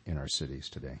in our cities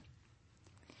today?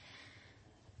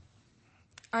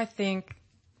 I think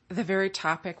the very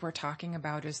topic we're talking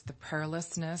about is the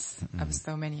prayerlessness of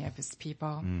so many of His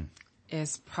people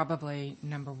is probably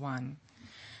number one.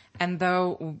 And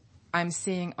though I'm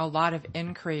seeing a lot of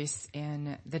increase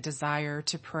in the desire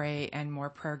to pray and more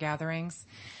prayer gatherings,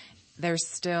 there's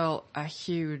still a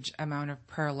huge amount of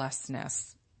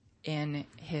prayerlessness in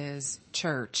his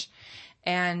church.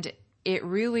 And it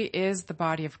really is the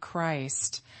body of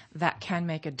Christ that can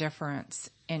make a difference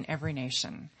in every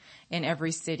nation, in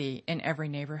every city, in every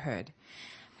neighborhood.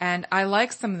 And I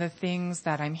like some of the things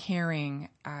that I'm hearing.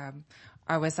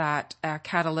 I was at a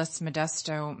Catalyst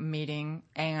Modesto meeting,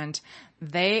 and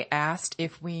they asked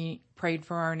if we prayed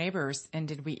for our neighbors and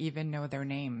did we even know their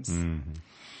names. Mm-hmm.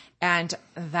 And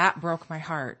that broke my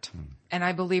heart. Mm. And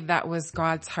I believe that was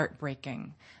God's heart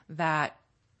breaking, that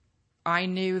I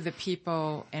knew the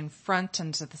people in front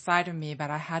and to the side of me,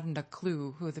 but I hadn't a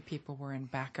clue who the people were in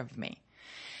back of me.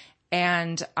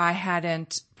 And I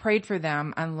hadn't prayed for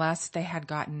them unless they had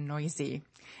gotten noisy.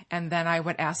 And then I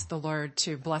would ask the Lord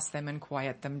to bless them and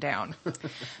quiet them down.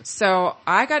 So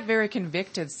I got very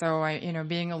convicted. So I,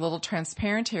 being a little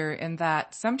transparent here in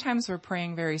that sometimes we're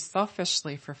praying very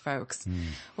selfishly for folks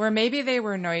where maybe they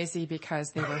were noisy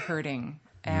because they were hurting.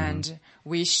 And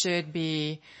we should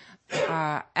be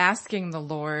asking the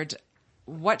Lord,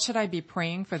 what should I be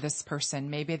praying for this person?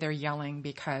 Maybe they're yelling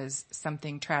because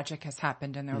something tragic has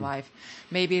happened in their life.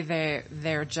 Maybe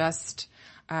they're just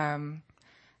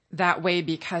that way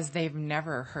because they've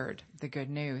never heard the good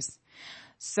news.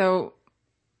 So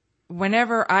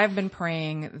whenever I've been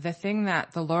praying, the thing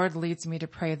that the Lord leads me to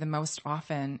pray the most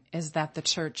often is that the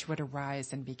church would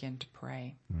arise and begin to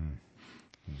pray.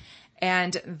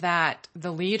 And that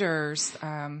the leaders,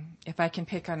 if I can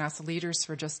pick on us leaders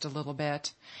for just a little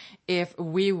bit, if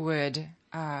we would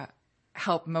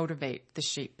help motivate the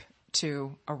sheep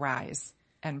to arise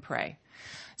and pray.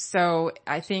 So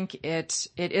I think it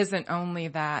isn't only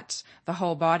that the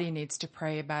whole body needs to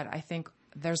pray, but I think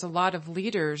there's a lot of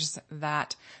leaders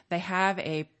that they have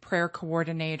a prayer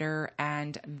coordinator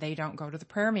and they don't go to the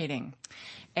prayer meeting.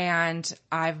 And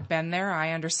I've been there.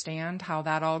 I understand how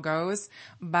that all goes,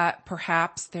 but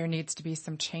perhaps there needs to be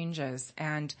some changes.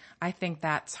 And I think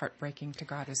that's heartbreaking to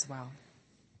God as well.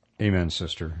 Amen,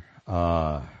 sister.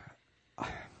 I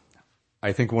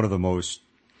think one of the most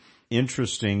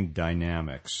interesting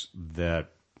dynamics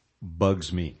that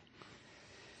bugs me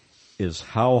is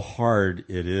how hard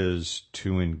it is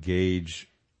to engage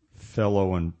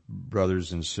fellow and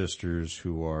brothers and sisters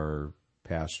who are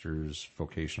pastors,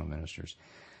 vocational ministers,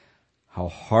 how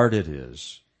hard it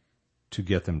is to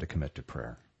get them to commit to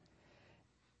prayer.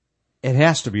 It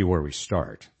has to be where we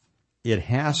start. It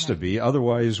has to be.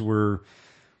 Otherwise, we're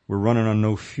running on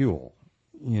no fuel,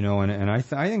 and I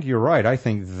think you're right. I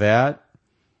think that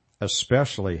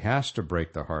especially has to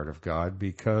break the heart of God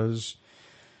because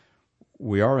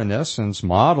we are in essence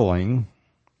modeling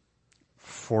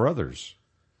for others.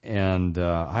 And,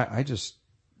 I just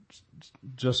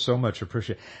so much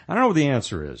appreciate. I don't know what the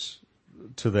answer is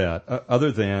to that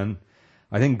other than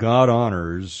I think God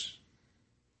honors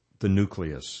the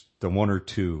nucleus, the 1 or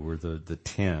 2 or the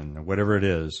 10 or whatever it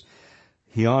is.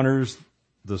 He honors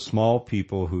the small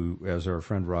people who, as our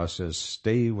friend Ross says,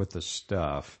 stay with the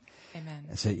stuff. Amen.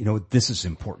 And say, this is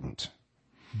important.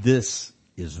 This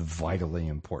is vitally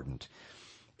important.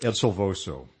 Ed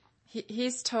Silvoso.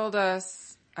 He's told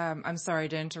us, I'm sorry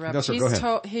to interrupt. No, sir, go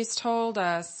ahead. He's told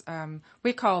us,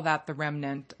 we call that the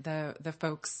remnant, the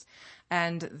folks.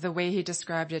 And the way he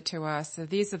described it to us, so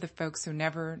these are the folks who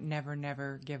never, never,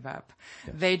 never give up.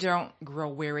 Yes. They don't grow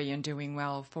weary in doing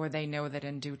well, for they know that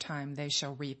in due time they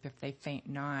shall reap if they faint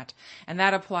not. And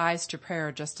that applies to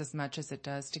prayer just as much as it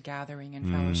does to gathering and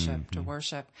fellowship, to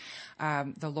worship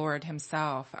the Lord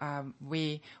himself.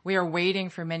 We are waiting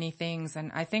for many things.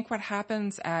 And I think what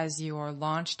happens as you are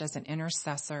launched as an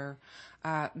intercessor,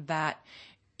 that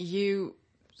you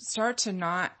start to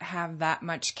not have that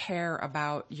much care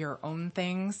about your own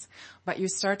things, but you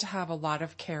start to have a lot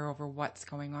of care over what's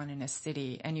going on in a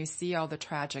city, and you see all the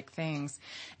tragic things,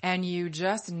 and you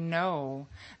just know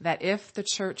that if the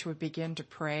church would begin to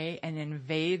pray and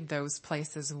invade those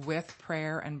places with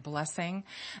prayer and blessing,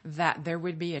 that there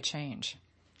would be a change.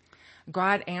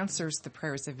 God answers the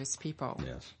prayers of his people.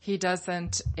 Yes. He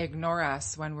doesn't ignore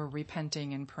us when we're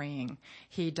repenting and praying.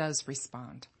 He does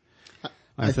respond.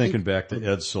 I'm thinking back to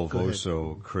Ed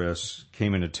Silvoso. Chris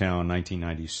came into town in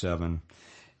 1997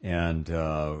 and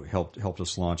helped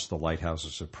us launch the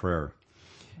Lighthouses of Prayer.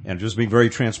 And just being very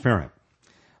transparent.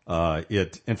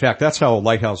 In fact, that's how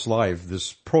Lighthouse Live,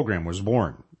 this program, was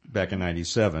born back in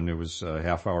 97. It was a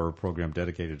half-hour program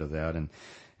dedicated to that, and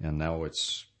now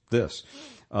it's this.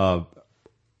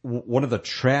 One of the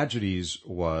tragedies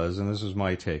was, and this is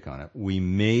my take on it, we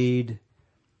made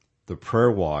the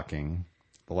prayer walking,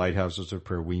 the Lighthouses of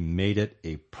Prayer, we made it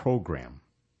a program.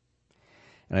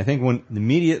 And I think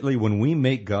immediately when we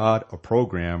make God a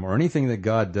program, or anything that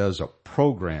God does a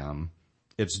program,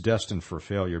 it's destined for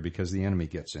failure because the enemy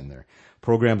gets in there.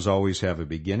 Programs always have a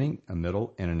beginning, a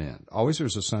middle, and an end. Always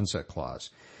there's a sunset clause.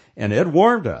 And Ed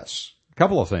warned us a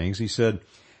couple of things. He said,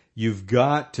 you've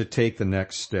got to take the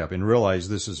next step and realize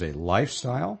this is a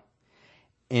lifestyle.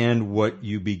 And what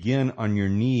you begin on your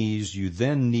knees, you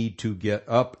then need to get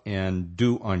up and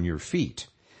do on your feet.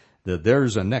 That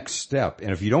there's a next step.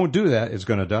 And if you don't do that, it's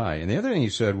going to die. And the other thing he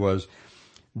said was,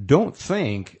 don't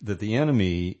think that the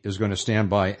enemy is going to stand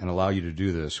by and allow you to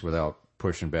do this without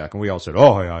pushing back. And we all said,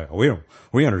 oh, yeah,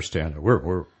 we understand it.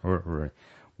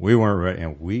 We weren't ready.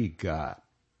 And we got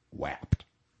whapped.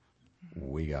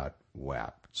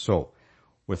 So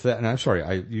with that, and I'm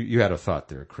sorry, you had a thought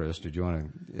there, Chris. Did you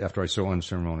want to, after I so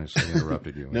unceremoniously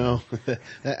interrupted you? No,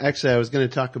 actually I was going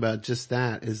to talk about just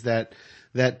that, is that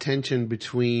tension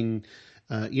between,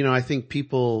 I think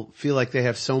people feel like they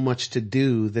have so much to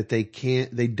do that they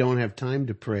don't have time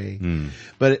to pray.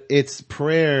 But it's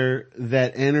prayer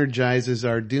that energizes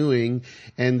our doing,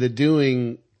 and the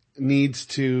doing needs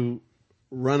to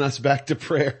run us back to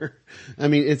prayer. I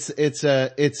mean, it's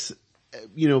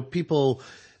people,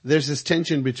 there's this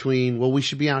tension between, well, we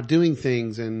should be out doing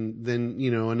things, and then,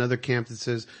 another camp that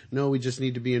says, no, we just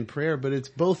need to be in prayer, but it's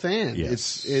both and.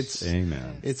 Yes. It's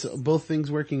Amen. It's both things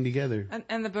working together.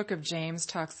 And the book of James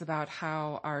talks about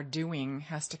how our doing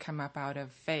has to come up out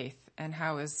of faith. And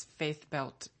how is faith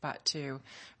built? But to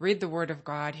read the Word of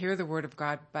God, hear the Word of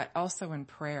God, but also in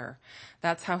prayer.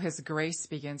 That's how His grace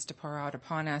begins to pour out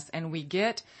upon us. And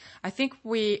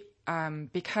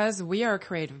because we are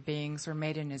creative beings, we're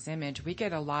made in His image, we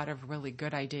get a lot of really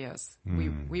good ideas.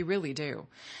 We really do.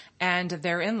 And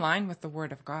they're in line with the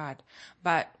Word of God.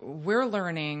 But we're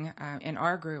learning in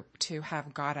our group to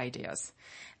have God ideas.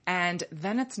 And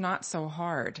then it's not so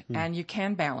hard, and you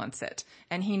can balance it.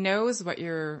 And He knows what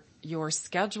your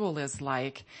schedule is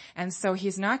like, and so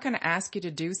He's not going to ask you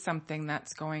to do something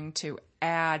that's going to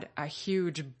add a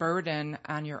huge burden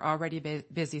on your already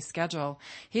busy schedule.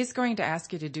 He's going to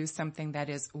ask you to do something that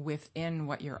is within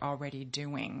what you're already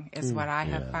doing, is what I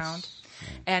have found.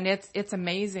 And it's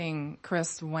amazing,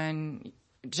 Chris, when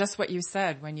just what you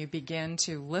said, when you begin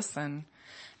to listen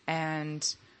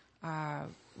and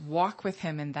walk with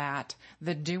Him in that,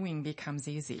 the doing becomes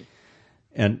easy.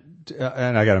 And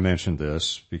I got to mention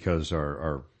this because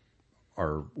our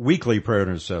weekly prayer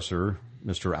intercessor,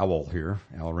 Mr. Owl here,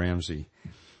 Al Ramsey,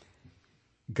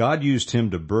 God used him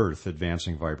to birth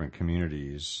Advancing Vibrant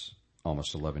Communities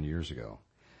almost 11 years ago.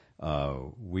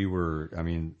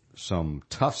 Some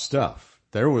tough stuff.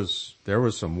 There was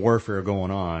some warfare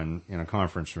going on in a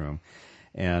conference room.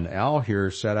 And Al here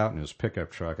sat out in his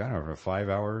pickup truck, I don't know, for 5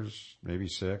 hours, maybe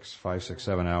 6,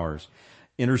 7 hours,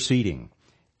 interceding.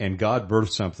 And God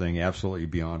birthed something absolutely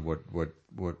beyond what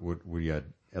we had.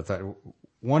 I thought,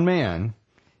 one man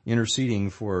interceding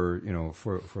for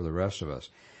the rest of us.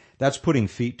 That's putting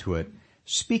feet to it.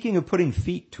 Speaking of putting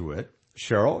feet to it,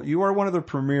 Cheryl, you are one of the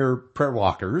premier prayer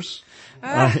walkers.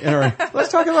 Let's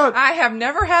talk about. I have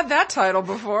never had that title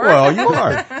before. Well, you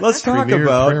are. Let's talk Premier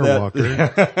about prayer that. walker,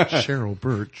 Cheryl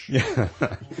Birch. Yeah,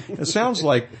 it sounds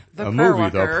like The a prayer movie,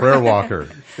 walker. The Prayer Walker.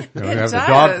 We have does. the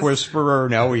dog whisperer.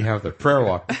 Now we have the prayer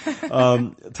walker.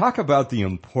 Talk about the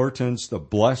importance, the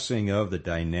blessing of the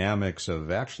dynamics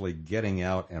of actually getting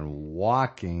out and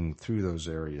walking through those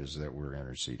areas that we're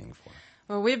interceding for.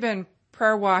 Well, we've been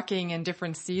prayer walking in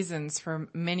different seasons for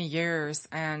many years,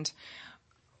 and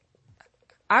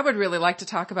I would really like to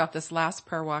talk about this last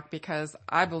prayer walk because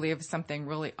I believe something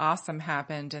really awesome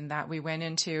happened in that we went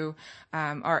into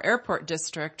our airport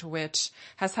district, which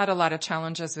has had a lot of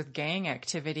challenges with gang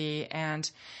activity,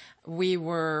 and we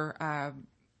were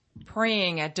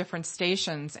praying at different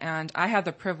stations, and I had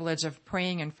the privilege of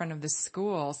praying in front of the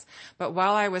schools. But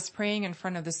while I was praying in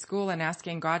front of the school and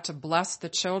asking God to bless the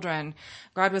children,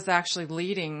 God was actually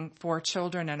leading 4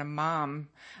 children and a mom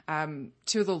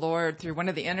to the Lord through one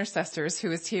of the intercessors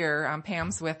who is here.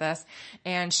 Pam's with us,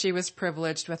 and she was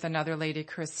privileged with another lady,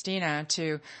 Christina,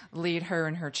 to lead her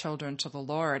and her children to the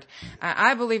Lord.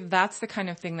 I believe that's the kind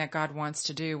of thing that God wants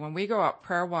to do. When we go out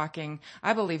prayer walking,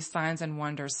 I believe signs and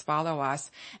wonders follow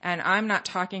us. And I'm not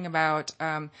talking about,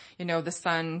 the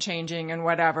sun changing and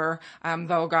whatever,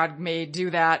 though God may do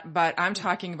that, but I'm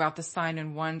talking about the sign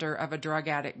and wonder of a drug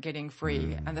addict getting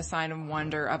free, and the sign and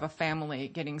wonder of a family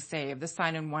getting saved, the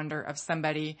sign and wonder of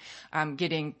somebody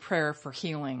getting prayer for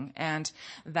healing, and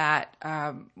that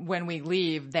when we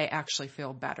leave, they actually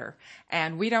feel better.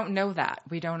 And we don't know that.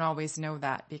 We don't always know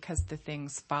that because the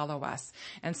things follow us.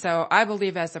 And so I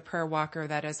believe as a prayer walker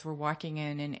that as we're walking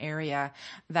in an area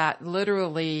that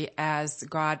literally be as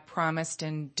God promised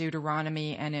in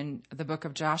Deuteronomy and in the book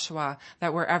of Joshua,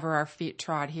 that wherever our feet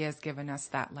trod, he has given us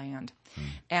that land.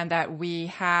 And that we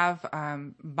have,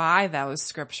 by those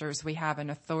scriptures, we have an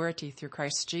authority through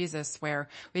Christ Jesus where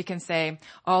we can say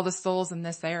all the souls in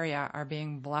this area are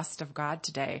being blessed of God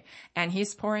today. And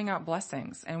he's pouring out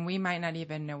blessings, and we might not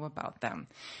even know about them.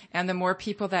 And the more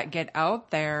people that get out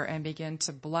there and begin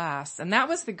to bless, and that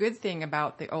was the good thing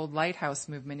about the old Lighthouse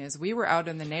movement, is we were out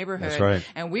in the neighborhood. That's right.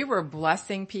 And we were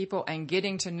blessing people and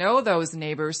getting to know those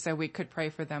neighbors so we could pray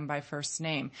for them by first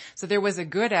name. So there was a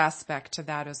good aspect to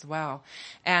that as well.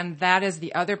 And that is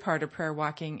the other part of prayer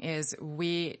walking, is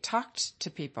we talked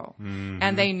to people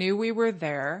and they knew we were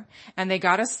there, and they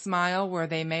got a smile where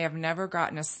they may have never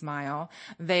gotten a smile.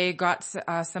 They got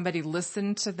somebody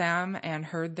listened to them and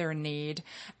heard their need.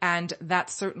 And that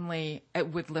certainly,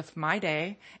 it would lift my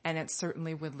day, and it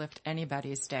certainly would lift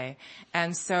anybody's day.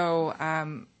 And so,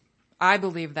 I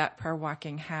believe that prayer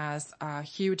walking has a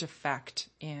huge effect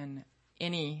in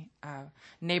any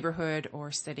neighborhood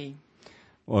or city.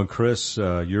 Well, Chris,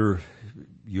 you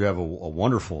have a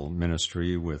wonderful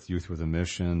ministry with Youth with a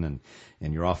Mission,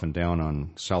 and you're often down on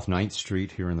South 9th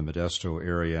Street here in the Modesto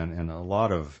area, and a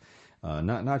lot of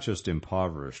not just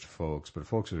impoverished folks, but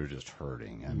folks that are just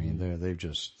hurting. I mean,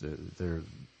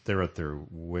 they're at their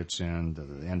wits' end,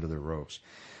 at the end of their ropes.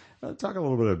 Talk a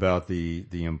little bit about the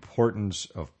importance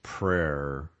of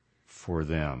prayer for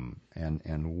them,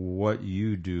 and what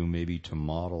you do maybe to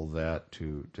model that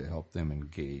to help them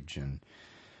engage in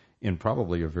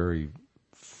probably a very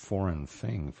foreign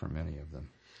thing for many of them.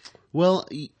 Well,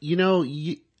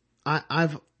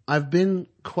 I've been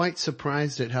quite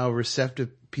surprised at how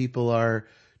receptive people are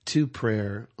to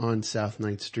prayer on South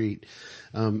 9th Street.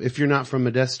 If you're not from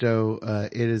Modesto,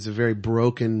 it is a very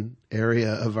broken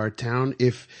area of our town.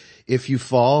 If you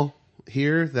fall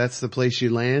here, that's the place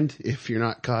you land. If you're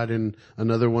not caught in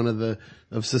another one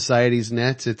of society's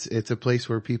nets, it's a place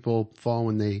where people fall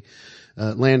when they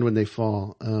land when they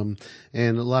fall.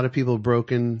 And a lot of people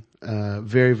broken,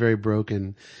 very, very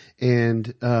broken.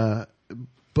 And,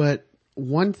 but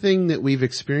one thing that we've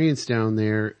experienced down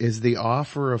there is the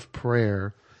offer of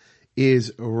prayer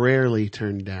is rarely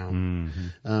turned down.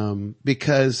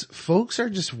 Because folks are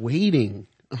just waiting.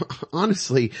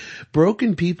 Honestly,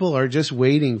 broken people are just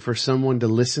waiting for someone to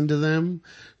listen to them,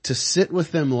 to sit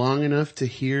with them long enough to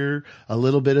hear a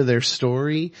little bit of their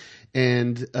story.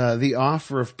 And the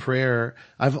offer of prayer,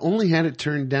 I've only had it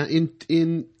turned down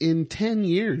in 10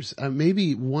 years.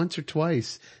 Maybe once or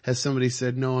twice has somebody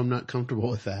said, no, I'm not comfortable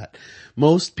with that.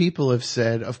 Most people have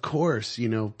said, of course,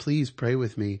 please pray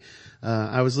with me.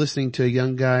 I was listening to a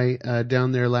young guy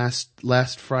down there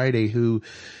last Friday who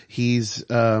he's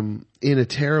in a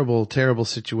terrible, terrible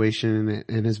situation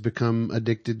and has become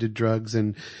addicted to drugs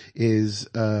and is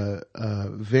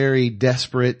very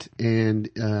desperate and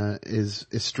is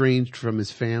estranged from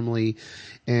his family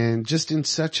and just in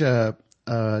such a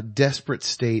desperate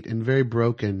state and very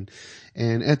broken.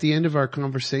 And at the end of our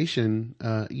conversation,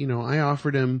 I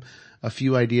offered him a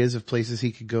few ideas of places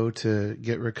he could go to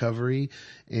get recovery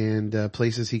and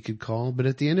places he could call. But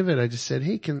at the end of it, I just said,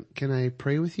 hey, can I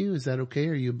pray with you? Is that okay?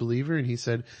 Are you a believer? And he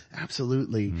said,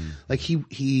 absolutely. Like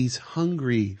he's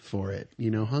hungry for it,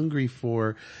 hungry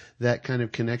for that kind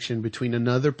of connection between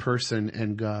another person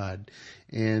and God.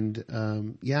 And,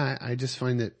 I just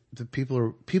find that the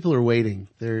people are waiting.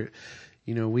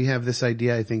 We have this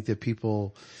idea, I think, that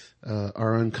people,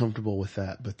 are uncomfortable with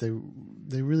that, but they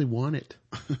really want it.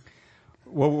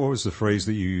 What was the phrase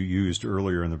that you used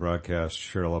earlier in the broadcast,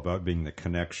 Cheryl, about being the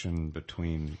connection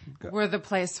between God? We're the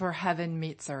place where heaven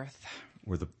meets earth.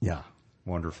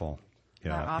 Wonderful. Yeah.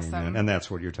 Isn't that awesome? Amen. And that's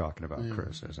what you're talking about,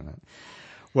 Chris, isn't it?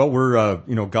 Well, we're,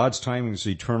 God's timing is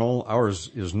eternal.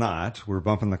 Ours is not. We're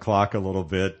bumping the clock a little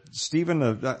bit. Stephen,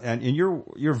 and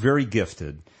you're very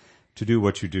gifted to do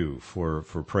what you do for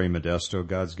Pray Modesto.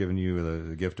 God's given you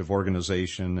the gift of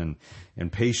organization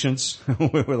and patience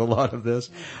with a lot of this.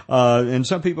 And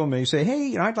some people may say,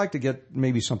 hey, I'd like to get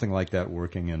maybe something like that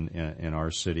working in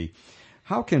our city.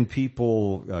 How can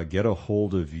people get a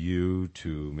hold of you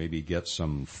to maybe get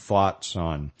some thoughts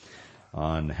on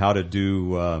how to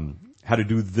do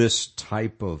this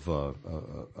type of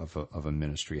a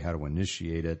ministry, how to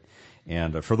initiate it?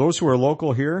 And for those who are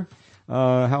local here,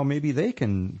 how maybe they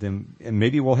can, and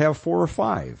maybe we'll have 4 or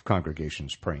 5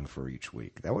 congregations praying for each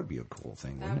week. That would be a cool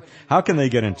thing, wouldn't it? How can they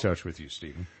get in touch with you,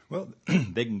 Stephen? Well,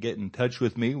 they can get in touch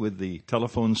with me with the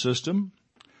telephone system,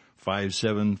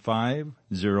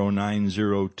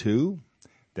 575-0902.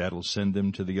 That'll send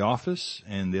them to the office,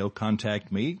 and they'll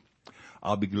contact me.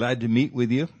 I'll be glad to meet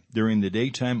with you During the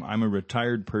daytime, I'm a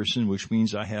retired person, which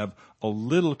means I have a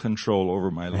little control over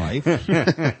my life.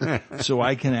 So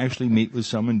I can actually meet with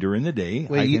someone during the day.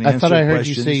 Wait, I thought I heard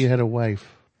you say you had a wife.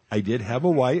 I did have a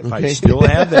wife. Okay. I still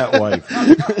have that wife.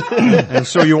 And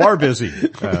so you are busy.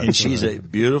 And she's a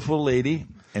beautiful lady,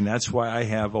 and that's why I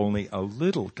have only a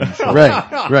little control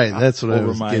Right. That's what I over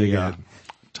was my getting at.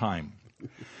 time.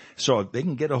 So they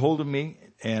can get a hold of me,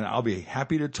 and I'll be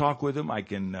happy to talk with them. I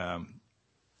can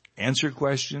answer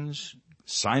questions,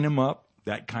 sign them up,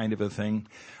 that kind of a thing.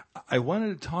 I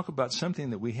wanted to talk about something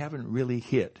that we haven't really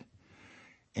hit,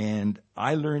 and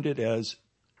I learned it as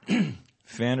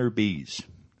fanner bees.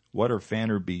 What are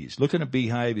fanner bees? Look in a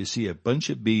beehive, you see a bunch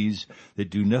of bees that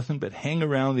do nothing but hang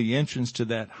around the entrance to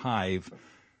that hive.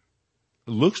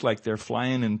 It looks like they're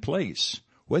flying in place.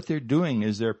 What they're doing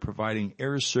is they're providing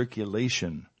air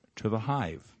circulation to the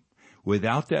hive.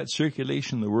 Without that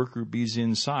circulation, the worker bees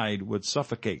inside would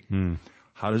suffocate.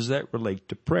 How does that relate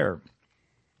to prayer?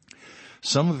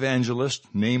 Some evangelist,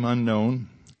 name unknown,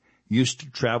 used to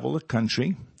travel the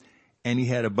country, and he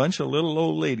had a bunch of little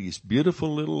old ladies,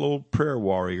 beautiful little old prayer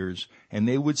warriors, and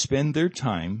they would spend their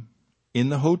time in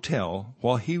the hotel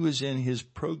while he was in his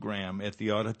program at the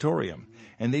auditorium.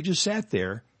 And they just sat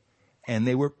there, and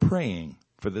they were praying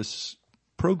for this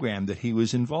program that he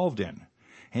was involved in.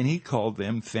 And he called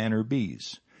them fanner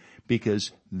bees,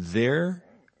 because their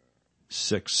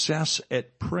success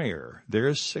at prayer,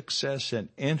 their success at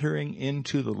entering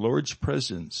into the Lord's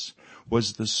presence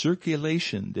was the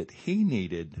circulation that he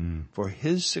needed for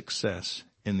his success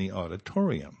in the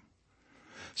auditorium.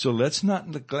 So let's not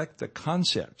neglect the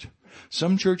concept.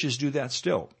 Some churches do that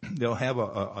still. They'll have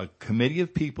a committee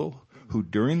of people who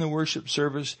during the worship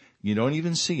service, you don't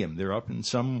even see them. They're up in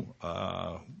some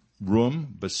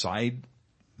room beside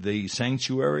the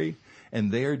sanctuary,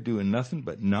 and they are doing nothing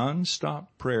but nonstop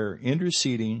prayer,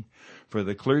 interceding for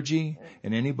the clergy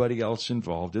and anybody else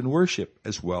involved in worship,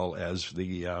 as well as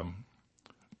the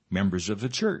members of the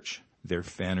church. They're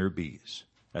fanner bees.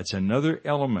 That's another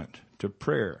element to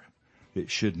prayer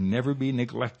that should never be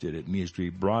neglected. It needs to be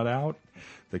brought out.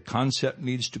 The concept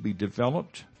needs to be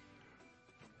developed.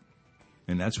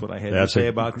 And that's what I had to say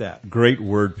about that. Great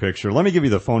word picture. Let me give you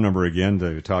the phone number again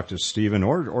to talk to Stephen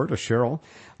or to Cheryl.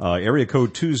 Area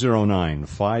code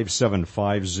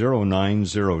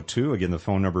 209-575-0902. Again, the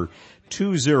phone number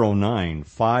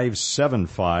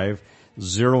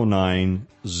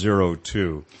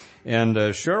 209-575-0902. And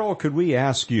Cheryl, could we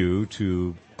ask you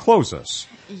to close us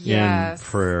in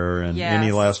prayer and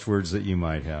any last words that you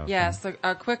might have? Yes,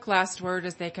 a quick last word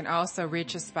is they can also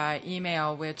reach us by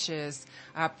email, which is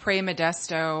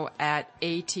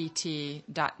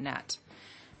praymodesto@att.net.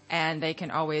 And they can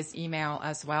always email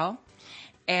as well.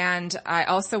 And I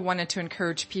also wanted to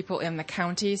encourage people in the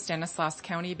county, Stanislaus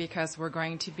County, because we're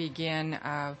going to begin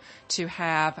to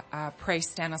have Pray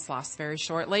Stanislaus very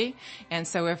shortly. And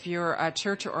so if you're a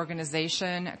church or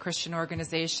organization, a Christian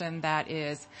organization that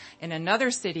is in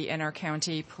another city in our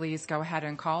county, please go ahead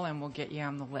and call and we'll get you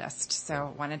on the list.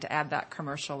 So wanted to add that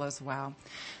commercial as well.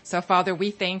 So Father,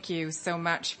 we thank you so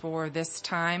much for this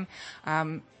time.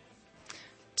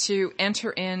 To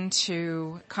enter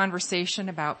into conversation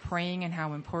about praying and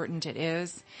how important it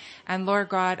is. And Lord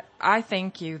God, I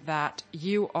thank you that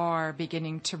you are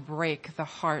beginning to break the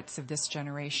hearts of this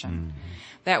generation,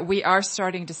 that we are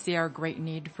starting to see our great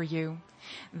need for you,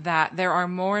 that there are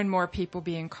more and more people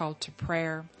being called to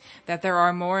prayer, that there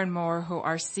are more and more who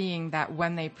are seeing that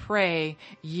when they pray,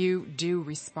 you do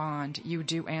respond, you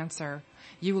do answer.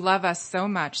 You love us so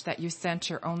much that you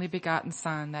sent your only begotten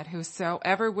Son, that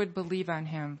whosoever would believe on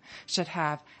him should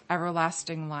have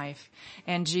everlasting life.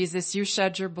 And Jesus, you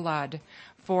shed your blood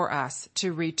for us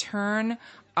to return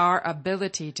our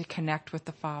ability to connect with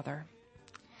the Father.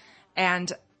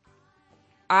 And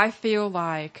I feel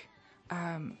like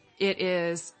it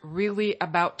is really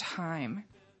about time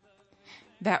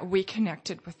that we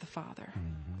connected with the Father,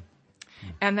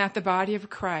 and that the body of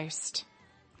Christ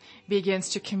begins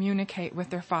to communicate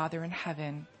with their Father in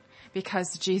heaven,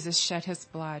 because Jesus shed his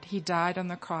blood. He died on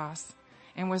the cross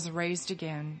and was raised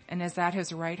again and is at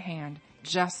his right hand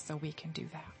just so we can do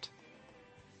that.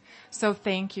 So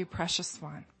thank you, precious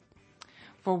one,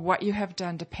 for what you have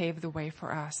done to pave the way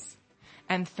for us.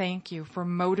 And thank you for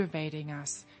motivating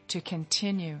us to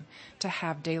continue to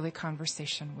have daily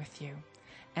conversation with you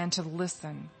and to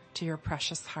listen to your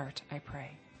precious heart, I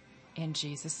pray. In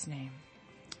Jesus' name.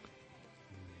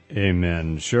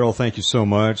 Amen. Cheryl, thank you so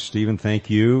much. Stephen, thank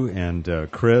you. And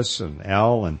Chris and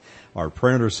Al and our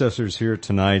prayer intercessors here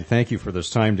tonight. Thank you for this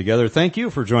time together. Thank you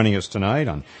for joining us tonight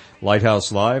on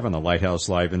Lighthouse Live on the Lighthouse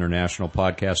Live International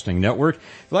Podcasting Network.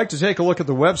 If you'd like to take a look at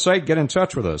the website, get in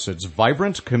touch with us. It's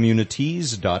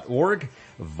vibrantcommunities.org.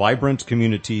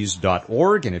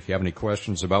 vibrantcommunities.org. And if you have any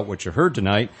questions about what you heard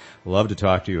tonight, we'd love to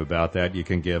talk to you about that. You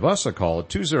can give us a call at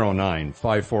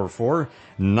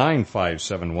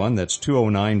 209-544-9571. That's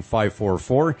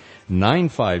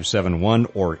 209-544-9571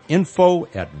 or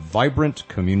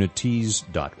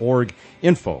info@vibrantcommunities.org.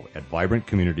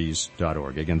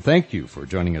 info@vibrantcommunities.org. Again, thank you for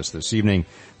joining us this evening.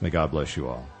 May God bless you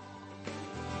all.